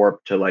Shadows in the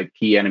Warp to like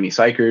key enemy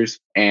Psychers,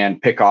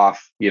 and pick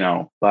off,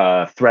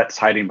 threats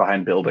hiding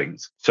behind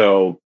buildings.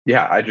 So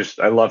yeah,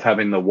 I love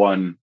having the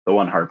one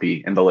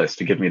Harpy in the list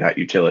to give me that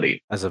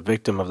utility. As a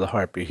victim of the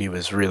Harpy, he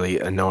was really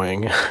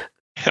annoying.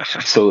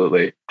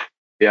 Absolutely.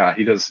 Yeah,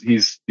 he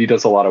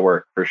does a lot of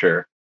work for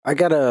sure. I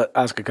gotta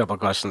ask a couple of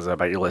questions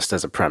about your list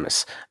as a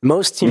premise.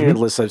 Most Tyranid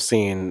lists I've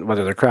seen,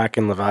 whether they're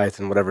Kraken,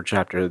 Leviathan, whatever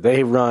chapter,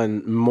 they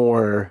run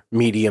more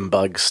medium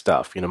bug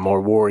stuff.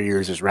 More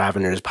warriors, there's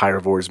Raveners,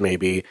 Pyrovores,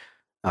 maybe.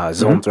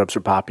 Zoanthropes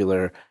are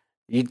popular.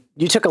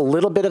 You took a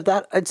little bit of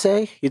that, I'd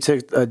say. You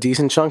took a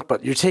decent chunk,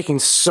 but you're taking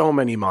so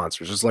many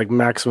monsters. It's like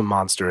maximum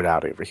monster it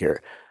out over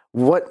here.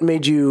 What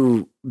made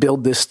you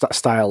build this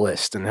style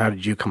list, and how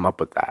did you come up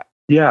with that?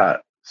 Yeah,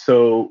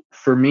 so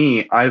for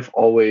me,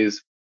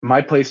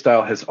 my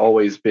playstyle has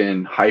always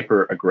been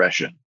hyper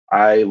aggression.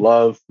 I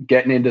love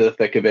getting into the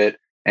thick of it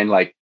and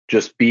like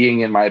just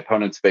being in my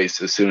opponent's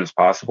face as soon as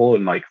possible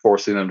and like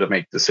forcing them to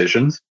make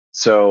decisions.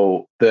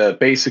 So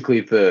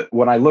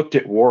when I looked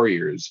at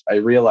warriors, I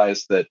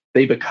realized that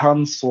they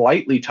become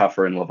slightly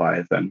tougher in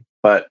Leviathan,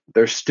 but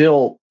they're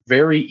still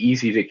very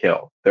easy to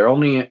kill. They're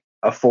only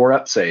a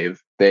 4-up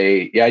save.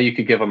 You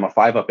could give them a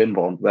 5-up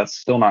invuln. That's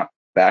still not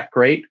that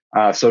great.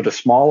 So to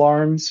small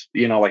arms,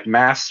 like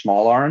mass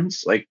small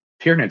arms, like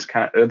Tyranids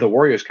the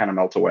warriors kind of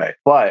melt away.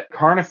 But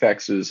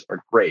Carnifexes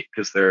are great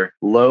because they're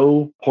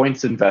low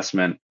points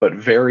investment, but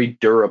very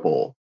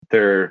durable.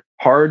 They're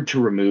hard to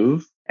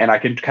remove, and I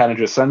can kind of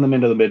just send them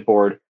into the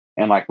midboard,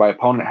 and like my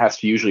opponent has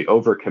to usually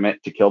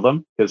overcommit to kill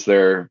them because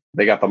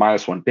they got the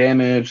 -1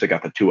 damage, they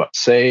got the 2-up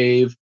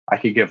save. I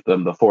could give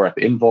them the 4-up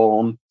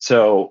invuln.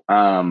 So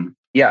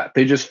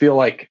they just feel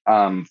like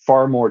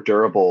far more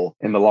durable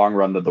in the long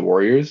run than the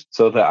warriors.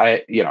 So that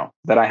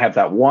I have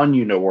that one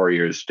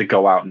warriors to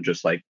go out and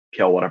just like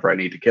kill whatever I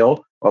need to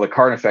kill, while the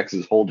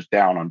Carnifexes hold it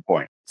down on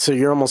point. So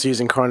you're almost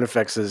using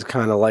Carnifex as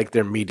kind of like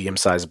they're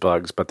medium-sized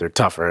bugs, but they're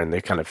tougher and they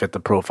kind of fit the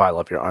profile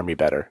of your army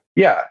better.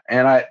 Yeah,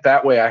 and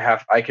that way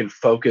I can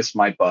focus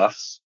my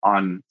buffs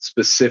on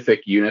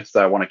specific units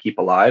that I want to keep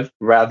alive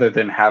rather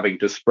than having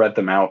to spread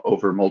them out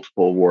over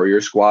multiple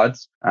warrior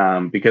squads.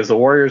 Because the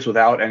warriors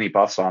without any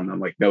buffs on them,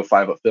 like no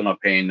 5-up feel no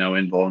pain, no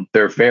invuln,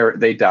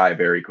 they die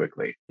very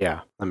quickly.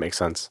 Yeah, that makes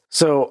sense.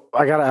 So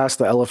I gotta ask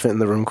the elephant in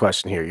the room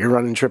question here. You're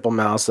running triple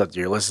Maleceptor.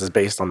 Your list is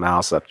based on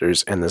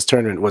Maleceptors, and this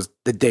tournament was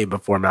the day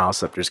before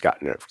Maleceptors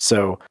got nerfed.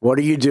 So what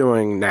are you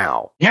doing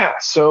now? Yeah,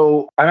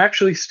 so I'm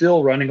actually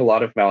still running a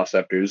lot of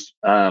Maleceptors.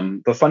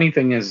 The funny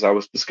thing is, I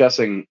was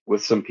discussing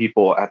with some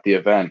people at the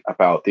event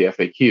about the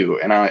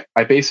FAQ, and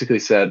I basically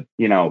said,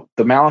 the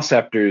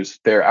Maleceptors,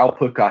 their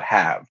output got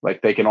halved.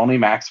 Like, they can only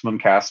maximum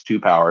cast 2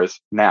 powers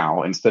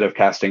now instead of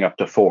casting up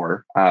to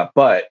 4.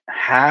 But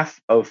half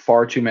of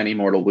far too many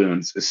mortal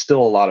wounds is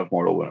still a lot of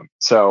mortal wounds.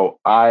 So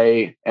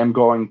I am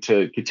going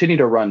to continue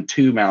to run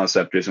 2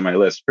 Maleceptors in my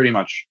list pretty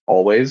much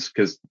always,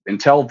 because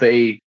until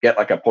they get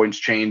like a points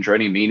change or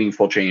any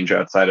meaningful change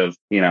outside of,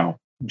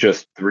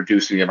 just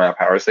reducing the amount of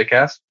powers they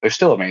cast, they're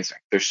still amazing.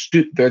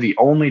 They're the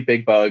only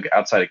big bug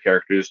outside of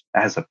characters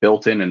that has a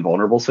built-in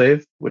invulnerable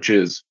save, which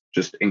is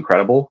just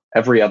incredible.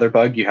 Every other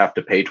bug you have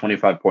to pay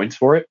 25 points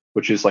for it,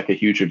 which is like a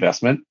huge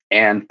investment.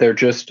 And they're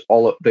just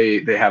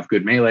they have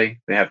good melee,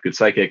 they have good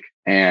psychic,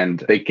 and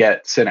they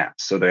get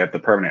synapse, so they have the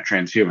permanent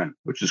transhuman,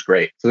 which is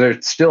great. So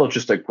they're still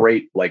just a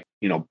great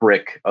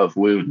brick of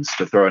wounds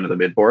to throw into the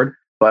midboard.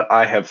 But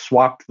I have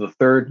swapped the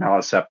third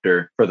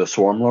Maleceptor for the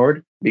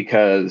Swarmlord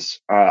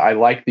because I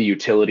like the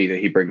utility that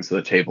he brings to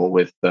the table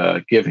with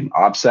giving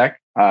OBSEC,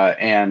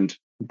 and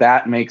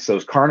that makes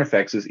those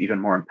Carnifexes even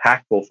more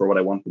impactful for what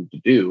I want them to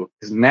do,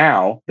 because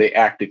now they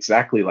act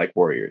exactly like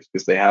warriors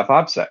because they have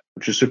OBSEC,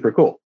 which is super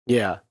cool.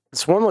 Yeah,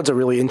 Swarmlord's a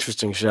really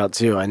interesting shout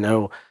too. I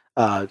know.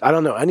 I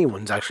don't know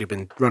anyone's actually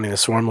been running the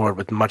Swarmlord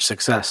with much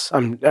success.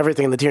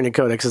 Everything in the Tyranid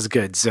Codex is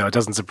good, so it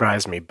doesn't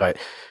surprise me. But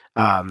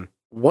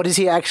what does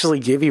he actually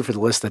give you for the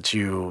list that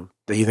you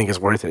think is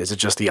worth it? Is it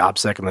just the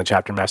OBSEC and the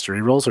Chapter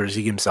Mastery rolls, or is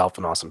he himself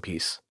an awesome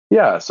piece?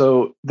 Yeah,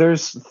 so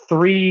there's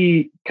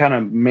 3 kind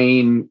of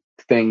main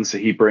things that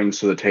he brings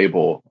to the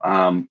table.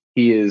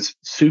 He is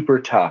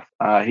super tough.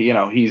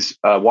 He's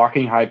a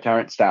walking Hive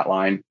Tyrant stat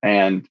line,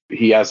 and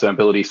he has an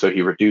ability so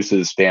he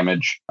reduces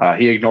damage.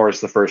 He ignores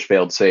the first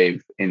failed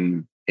save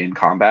in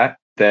combat.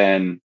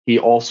 Then he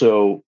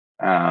also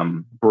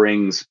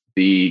brings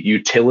the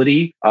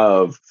utility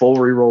of full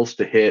rerolls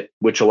to hit,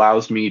 which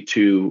allows me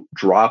to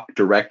drop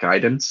direct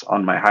guidance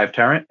on my Hive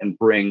Tyrant and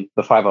bring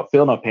the 5-up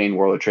Feel No Pain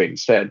Warlord trait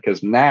instead,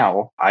 because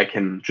now I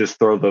can just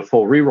throw the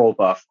full reroll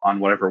buff on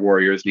whatever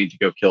warriors need to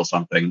go kill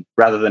something,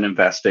 rather than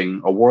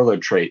investing a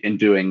Warlord trait in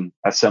doing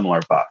a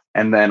similar buff.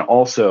 And then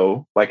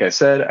also, like I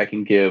said, I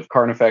can give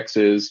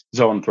Carnifexes,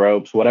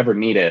 Zoanthropes, whatever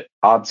need it,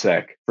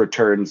 OBSEC for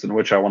turns in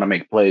which I want to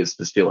make plays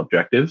to steal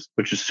objectives,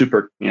 which is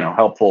super,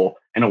 helpful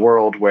in a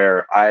world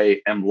where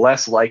I am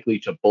less likely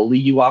to bully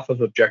you off of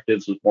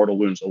objectives with mortal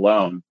wounds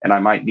alone, and I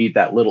might need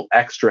that little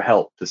extra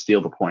help to steal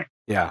the point.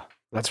 Yeah,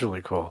 that's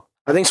really cool.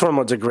 I think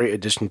Swarmlord's a great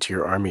addition to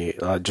your army.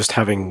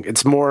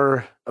 It's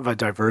more of a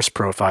diverse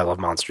profile of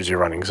monsters you're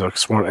running. So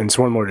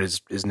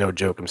Swarmlord is no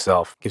joke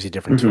himself. Gives you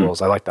different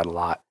tools. I like that a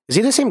lot. Is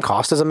he the same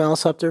cost as a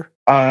Maleceptor?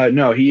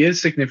 No, he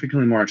is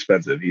significantly more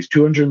expensive. He's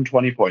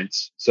 220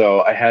 points.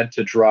 So I had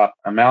to drop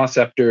a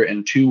Maleceptor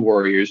and 2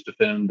 warriors to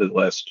fit into the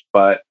list.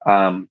 But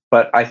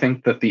I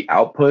think that the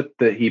output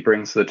that he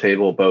brings to the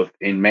table, both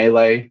in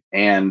melee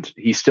and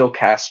he still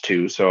casts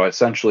 2. So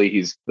essentially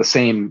he's the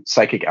same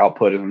psychic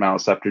output as a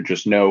Maleceptor,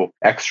 just no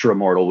extra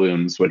mortal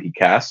wounds when he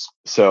casts.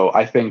 So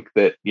I think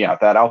that,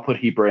 that output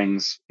he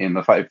brings in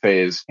the fight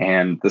phase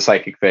and the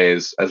psychic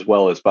phase, as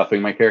well as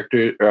buffing my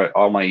character,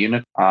 all my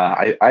units,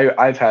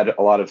 I've had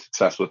a lot of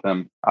success with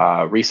him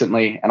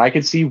recently, and I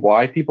can see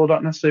why people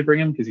don't necessarily bring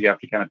him, because you have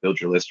to kind of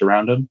build your list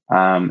around him,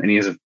 and he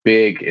has a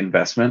big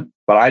investment.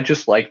 But I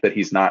just like that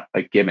he's not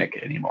a gimmick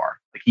anymore.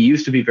 Like, he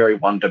used to be very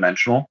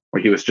one-dimensional,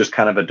 where he was just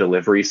kind of a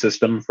delivery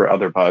system for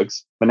other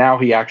bugs, but now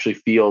he actually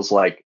feels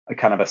like a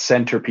kind of a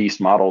centerpiece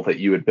model that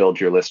you would build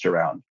your list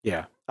around.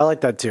 Yeah, I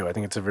like that too. I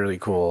think it's a really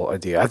cool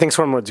idea. I think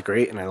Swarmlord's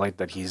great, and I like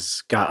that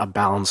he's got a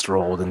balanced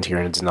role in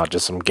Tyranids, not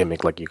just some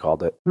gimmick like you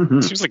called it.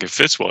 Seems like it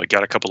fits well. He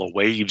got a couple of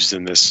waves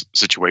in this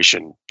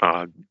situation,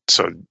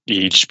 so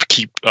you just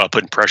keep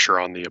putting pressure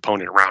on the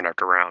opponent round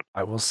after round.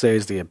 I will say,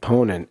 as the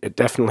opponent, it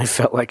definitely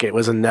felt like it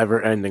was a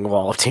never-ending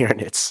wall of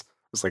Tyranids.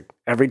 It was like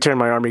every turn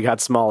my army got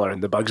smaller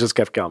and the bugs just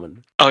kept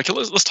coming. Okay,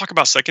 let's talk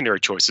about secondary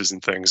choices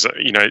and things.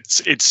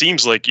 It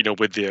seems like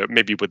with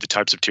the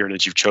types of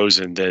Tyranids you've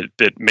chosen that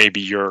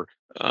maybe you're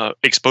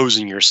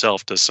exposing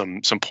yourself to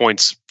some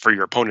points for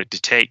your opponent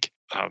to take.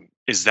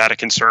 Is that a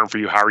concern for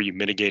you? How are you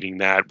mitigating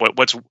that?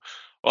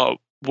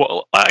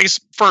 Well, I guess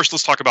first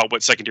let's talk about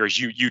what secondaries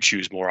you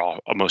choose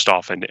most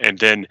often, and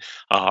then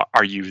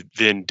are you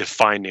then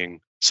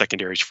defining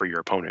secondaries for your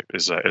opponent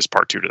as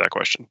part 2 to that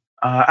question?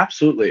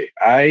 Absolutely.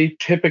 I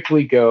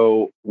typically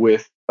go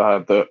with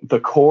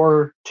the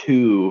core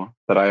 2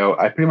 that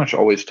I pretty much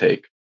always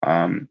take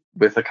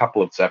with a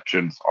couple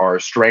exceptions, are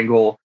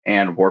Strangle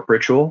and Warp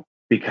Ritual.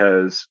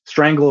 Because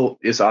Strangle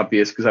is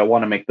obvious because I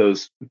want to make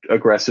those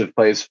aggressive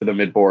plays for the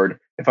midboard.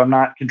 If I'm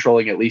not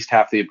controlling at least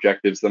half the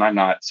objectives, then I'm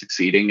not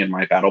succeeding in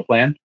my battle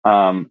plan.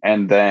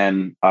 And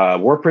then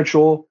Warp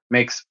Ritual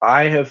makes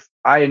I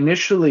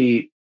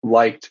initially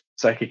liked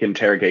Psychic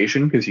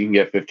Interrogation because you can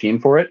get 15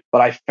 for it,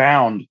 but I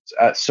found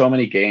so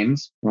many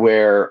games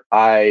where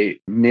I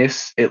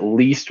miss at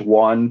least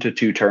 1 to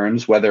 2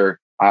 turns, whether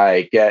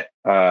I get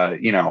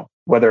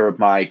whether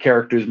my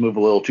characters move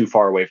a little too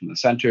far away from the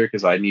center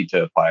because I need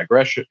to apply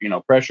aggression,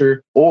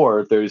 pressure,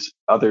 or there's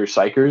other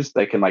psychers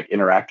that can like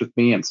interact with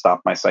me and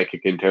stop my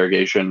Psychic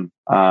Interrogation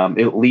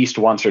at least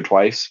once or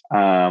twice,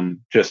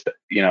 just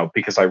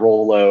because I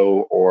roll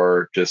low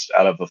or just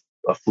out of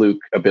a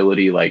fluke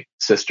ability like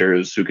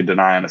Sisters who can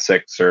deny on a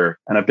 6 or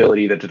an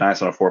ability that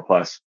denies on a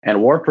 4+.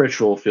 And Warp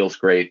Ritual feels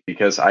great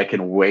because I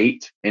can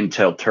wait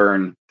until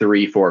turn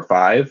 3, 4,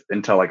 5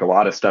 until like a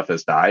lot of stuff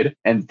has died.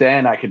 And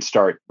then I can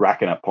start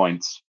racking up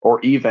points or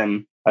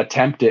even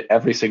attempt it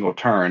every single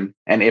turn.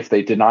 And if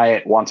they deny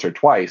it once or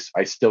twice,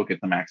 I still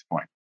get the max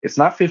point. It's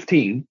not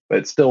 15, but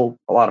it's still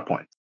a lot of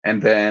points.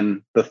 And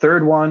then the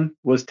third one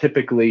was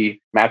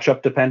typically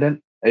matchup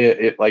dependent.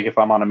 It like if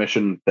I'm on a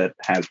mission that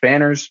has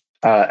banners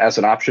as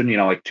an option,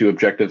 like 2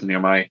 objectives near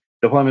my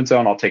deployment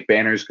zone, I'll take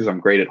banners because I'm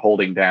great at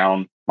holding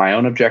down my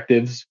own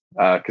objectives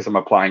because I'm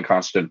applying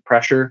constant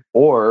pressure.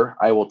 Or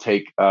I will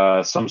take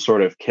some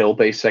sort of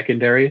kill-based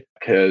secondary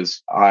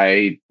because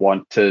I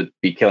want to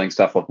be killing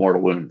stuff with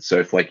mortal wounds. So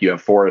if you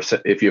have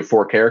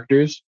 4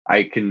 characters,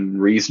 I can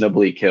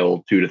reasonably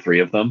kill 2 to 3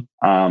 of them.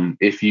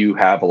 If you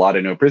have a lot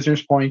of no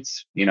prisoners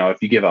points,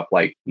 if you give up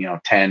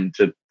 10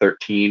 to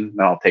 13,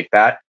 then I'll take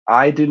that.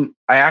 I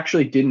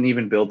actually didn't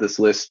even build this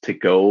list to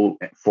go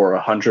for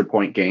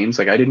 100-point games.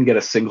 I didn't get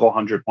a single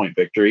 100-point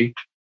victory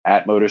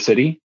at Motor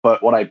City,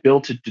 but what I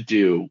built it to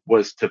do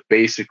was to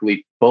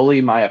basically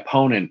bully my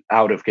opponent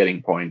out of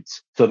getting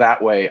points. So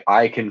that way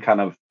I can kind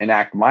of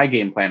enact my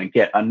game plan and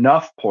get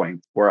enough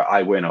points where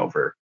I win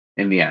over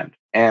in the end.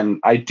 And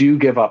I do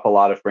give up a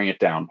lot of bring it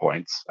down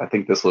points. I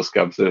think this list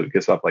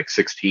gives up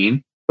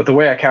 16. But the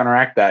way I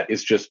counteract that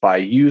is just by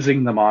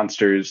using the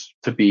monsters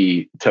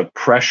to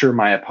pressure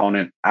my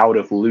opponent out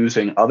of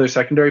losing other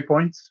secondary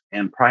points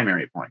and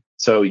primary points.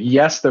 So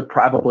yes, they're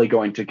probably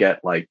going to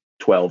get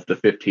 12 to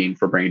 15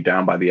 for bringing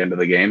down by the end of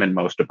the game, and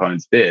most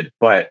opponents did.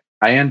 But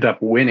I end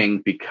up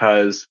winning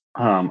because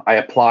I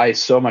apply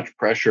so much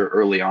pressure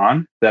early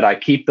on that I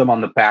keep them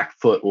on the back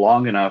foot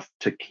long enough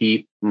to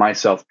keep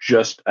myself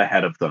just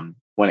ahead of them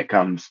when it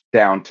comes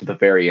down to the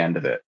very end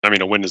of it. I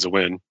mean, a win is a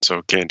win,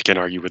 so can't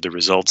argue with the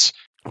results.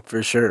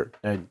 For sure.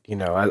 And,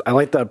 I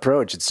like the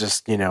approach. It's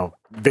just,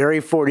 very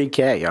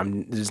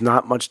 40K. There's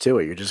not much to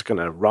it. You're just going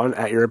to run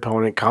at your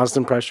opponent,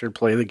 constant pressure,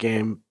 play the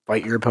game,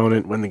 fight your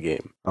opponent, win the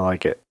game. I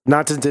like it.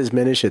 Not to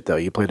diminish it, though.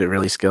 You played it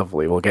really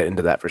skillfully. We'll get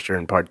into that for sure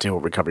in part 2.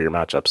 We'll recover your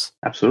matchups.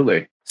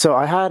 Absolutely. So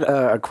I had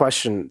a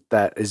question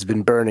that has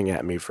been burning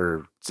at me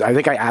I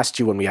think I asked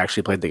you when we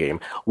actually played the game.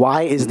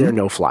 Why is there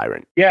no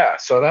Flyrant? Yeah,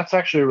 so that's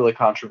actually a really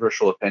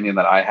controversial opinion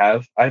that I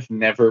have. I've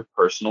never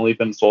personally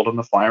been sold on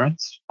the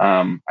Flyrants.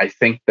 I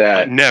think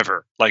that...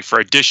 never.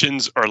 For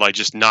editions or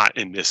just not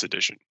in this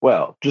edition?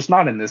 Well, just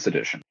not in this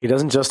edition. He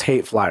doesn't just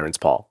hate Flyrants,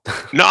 Paul.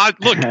 No,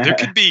 look, there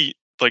could be...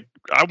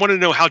 I want to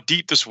know how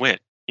deep this went.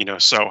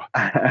 So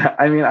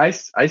I mean,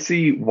 I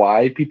see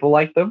why people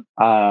like them.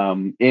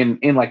 In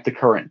the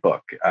current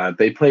book,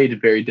 they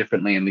played very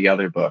differently in the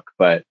other book,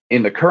 but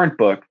in the current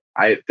book,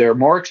 they're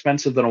more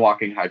expensive than a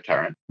walking Hive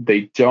Tyrant.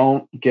 They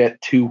don't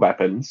get 2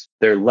 weapons.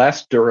 They're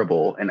less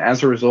durable, and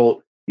as a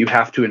result, you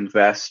have to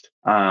invest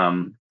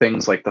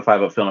things like the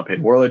 5-up Philippaid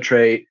Warlord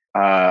trait.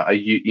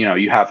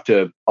 You have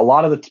to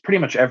pretty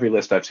much every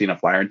list I've seen a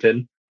Flyrant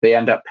in. They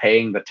end up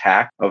paying the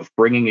tax of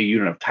bringing a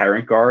unit of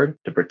Tyrant Guard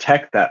to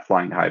protect that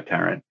Flying Hive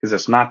Tyrant because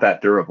it's not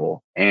that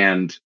durable.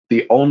 And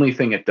the only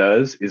thing it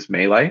does is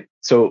melee.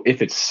 So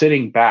if it's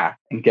sitting back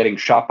and getting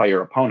shot by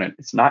your opponent,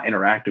 it's not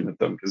interacting with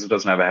them because it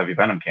doesn't have a heavy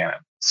venom cannon.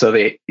 So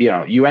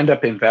you end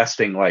up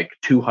investing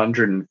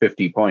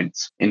 250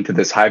 points into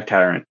this Hive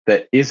Tyrant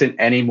that isn't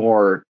any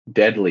more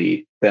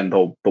deadly than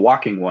the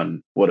walking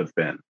one would have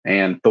been.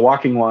 And the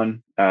walking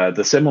one,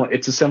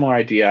 it's a similar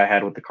idea I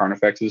had with the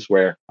Carnifexes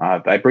where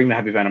I bring the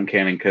heavy venom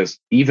cannon because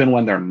even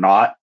when they're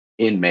not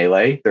in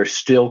melee, they're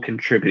still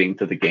contributing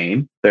to the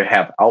game. They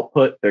have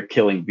output, they're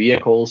killing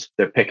vehicles,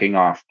 they're picking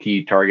off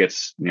key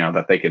targets,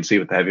 that they can see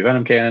with the heavy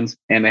venom cannons,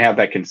 and they have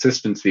that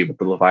consistency with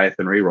the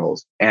Leviathan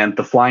rerolls. And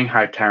the Flying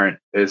Hive Tyrant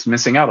is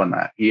missing out on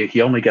that.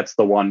 He only gets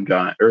the one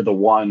gun or the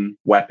one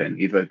weapon,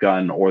 either the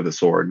gun or the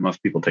sword.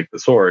 Most people take the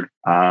sword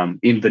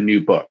in the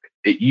new book.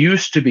 It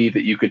used to be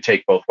that you could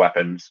take both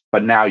weapons,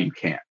 but now you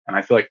can't. And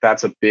I feel like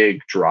that's a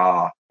big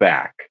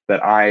drawback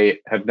that I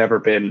have never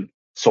been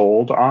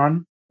sold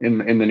on. in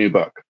the new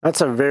book.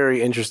 That's a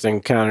very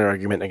interesting counter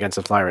argument against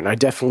a Tyrant. I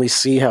definitely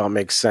see how it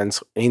makes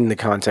sense in the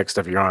context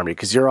of your army,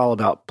 because you're all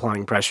about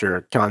applying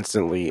pressure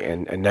constantly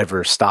and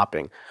never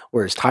stopping.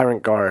 Whereas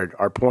Tyrant Guard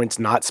are points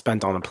not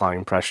spent on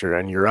applying pressure,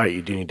 and you're right,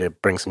 you do need to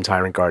bring some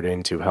Tyrant Guard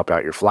in to help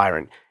out your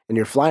Flyrant. And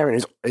your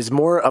Flyrant is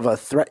more of a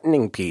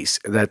threatening piece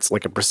that's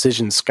like a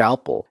precision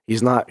scalpel.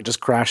 He's not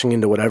just crashing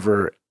into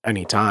whatever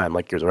anytime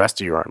like the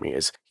rest of your army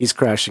is. He's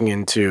crashing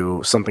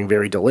into something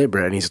very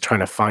deliberate, and he's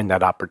trying to find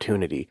that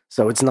opportunity.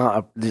 So it's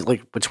not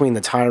like between the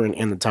Tyrant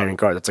and the Tyrant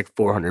Guard, that's like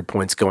 400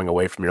 points going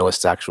away from your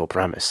list's actual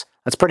premise.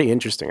 That's pretty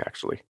interesting,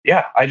 actually.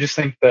 Yeah, I just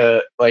think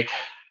the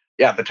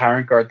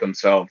Tyrant Guard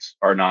themselves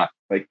are not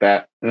like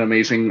that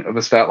amazing of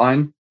a stat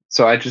line.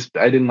 So I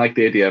didn't like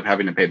the idea of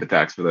having to pay the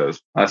tax for those,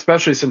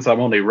 especially since I'm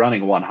only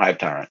running one Hive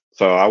Tyrant.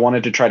 So I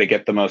wanted to try to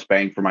get the most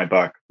bang for my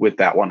buck with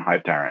that one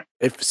Hive Tyrant.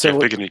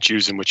 Picking and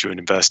choosing what you would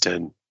invest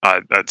in,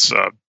 that's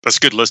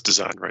good list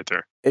design right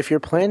there. If you're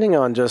planning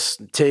on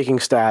just taking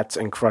stats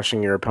and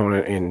crushing your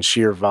opponent in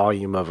sheer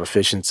volume of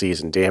efficiencies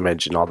and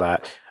damage and all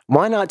that,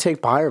 why not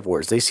take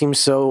Pyrovores? They seem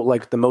so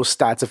like the most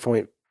stats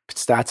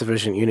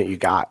efficient unit you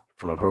got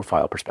from a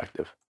profile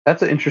perspective.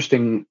 That's an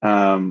interesting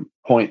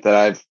point that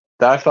I've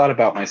thought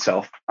about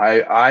myself.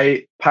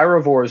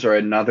 Pyrovores are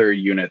another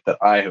unit that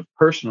I have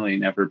personally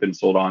never been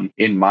sold on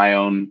in my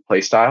own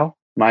playstyle.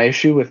 My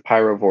issue with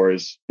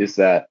Pyrovores is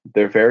that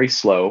they're very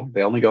slow.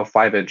 They only go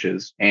 5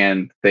 inches,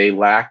 and they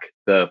lack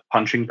the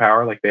punching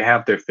power. Like, they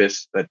have their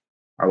fists that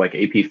are like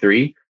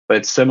AP3, but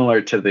it's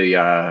similar to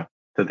the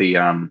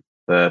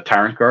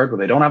Tyrant Guard, where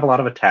they don't have a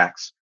lot of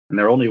attacks and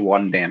they're only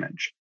 1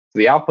 damage. So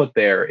the output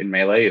there in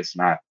melee is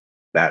not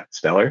that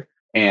stellar.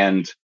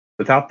 And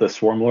without the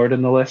Swarmlord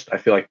in the list, I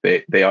feel like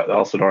they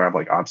also don't have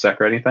like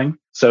OBSEC or anything.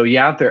 So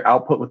yeah, their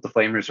output with the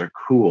Flamers are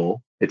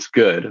cool. It's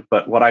good.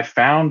 But what I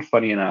found,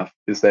 funny enough,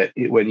 is that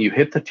when you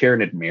hit the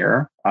Tyranid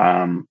mirror,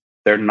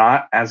 they're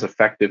not as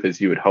effective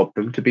as you would hope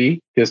them to be,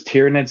 because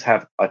Tyranids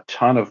have a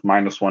ton of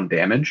 -1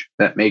 damage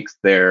that makes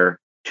their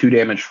 2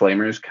 damage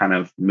Flamers kind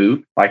of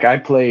moot. Like, I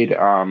played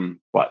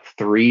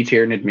 3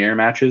 Tyranid mirror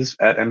matches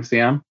at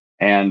MCM,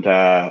 and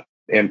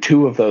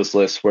 2 of those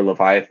lists were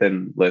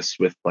Leviathan lists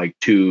with like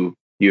 2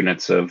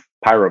 units of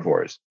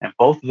Pyrovores, and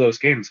both of those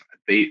games,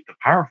 the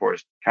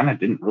Pyrovores kind of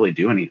didn't really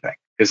do anything,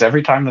 because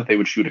every time that they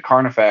would shoot a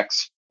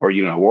Carnifex or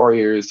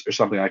Warriors or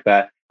something like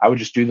that, I would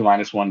just do the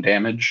 -1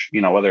 damage,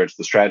 whether it's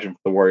the stratagem for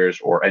the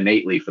Warriors or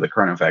innately for the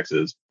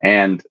Carnifexes,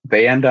 and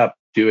they end up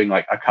doing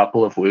like a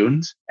couple of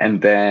wounds,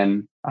 and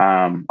then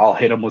I'll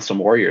hit them with some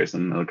Warriors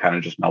and they'll kind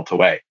of just melt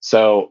away.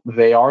 So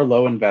they are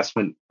low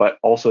investment, but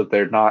also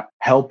they're not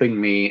helping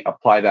me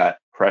apply that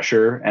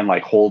pressure and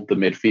like hold the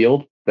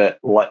midfield that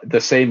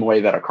the same way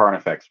that a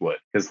Carnifex would,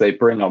 because they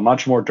bring a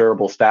much more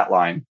durable stat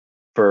line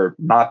for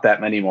not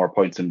that many more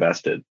points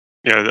invested.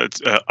 Yeah,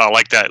 that's, I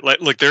like that.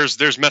 Look,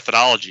 there's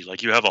methodology.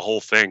 Like, you have a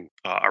whole thing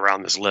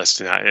around this list,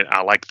 and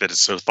I like that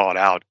it's so thought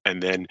out.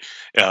 And then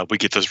we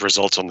get those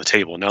results on the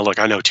table. Now, look,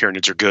 I know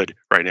Tyranids are good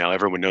right now.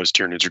 Everyone knows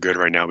Tyranids are good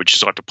right now, but you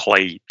still have to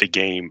play the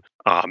game,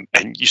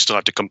 and you still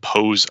have to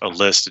compose a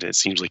list. And it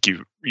seems like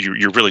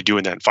you're really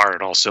doing that and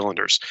firing all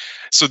cylinders.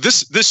 So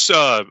this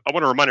I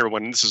want to remind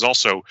everyone, this is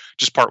also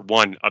just part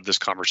 1 of this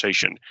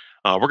conversation.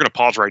 We're going to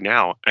pause right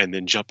now and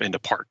then jump into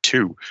part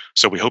 2.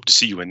 So we hope to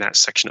see you in that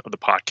section of the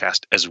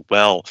podcast as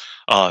well.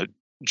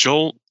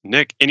 Joel,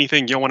 Nick,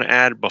 anything you want to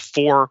add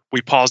before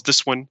we pause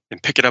this one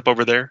and pick it up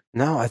over there?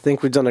 No, I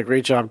think we've done a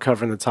great job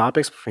covering the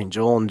topics between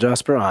Joel and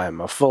Jesper.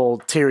 I'm a full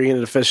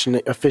Tyranid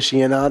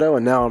aficionado,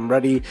 and now I'm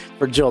ready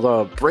for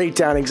Joel to break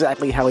down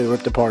exactly how he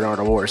ripped apart Art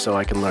of War so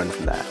I can learn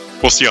from that.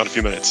 We'll see you in a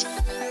few minutes.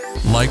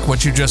 Like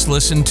what you just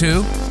listened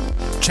to?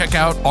 Check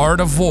out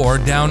Art of War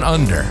Down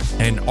Under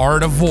and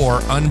Art of War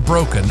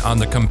Unbroken on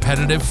the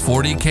competitive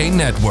 40K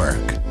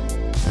network.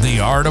 The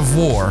Art of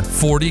War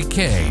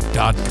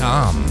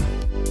 40K.com.